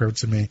hadn't occurred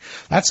to me.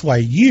 That's why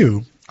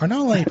you are not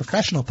only a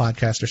professional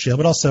podcaster, Sheila,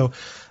 but also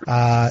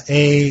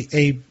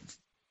a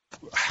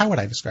how would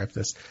I describe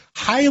this?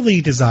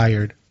 Highly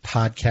desired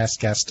podcast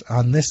guest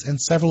on this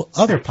and several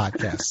other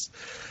podcasts.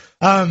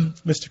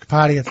 Mr.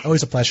 Capotti, it's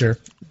always a pleasure.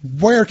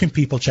 Where can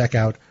people check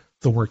out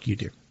the work you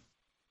do?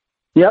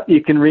 Yep,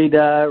 you can read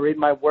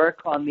my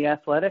work on The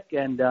Athletic,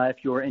 and if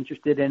you're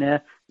interested in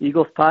a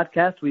Eagles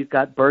podcast, we've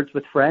got Birds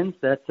with Friends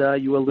that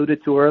you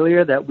alluded to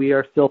earlier that we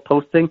are still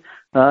posting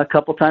a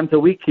couple times a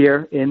week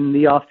here in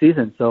the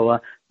off-season. So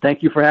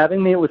thank you for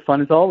having me. It was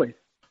fun as always.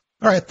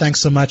 All right,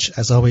 thanks so much,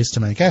 as always, to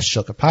my guest,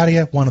 Shil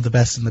Kapadia, one of the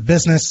best in the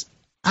business.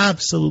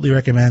 Absolutely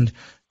recommend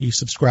you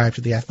subscribe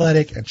to The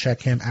Athletic and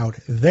check him out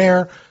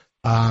there.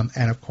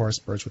 And, of course,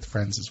 Birds with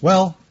Friends as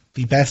well,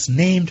 the best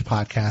named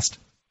podcast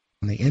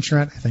on the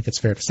internet, I think it's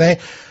fair to say.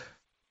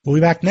 We'll be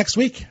back next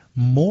week.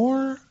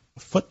 More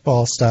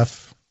football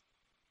stuff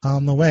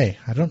on the way.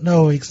 I don't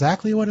know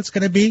exactly what it's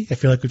going to be. I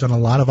feel like we've done a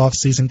lot of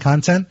off-season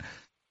content.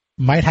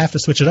 Might have to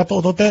switch it up a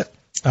little bit,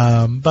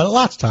 but a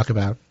lot to talk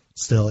about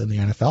still in the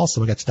NFL,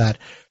 so we'll get to that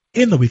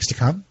in the weeks to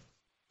come.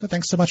 But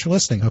thanks so much for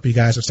listening. Hope you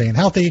guys are staying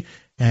healthy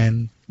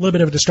and a little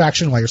bit of a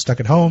distraction while you're stuck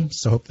at home,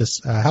 so hope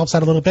this helps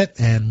out a little bit,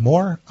 and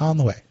more on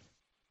the way.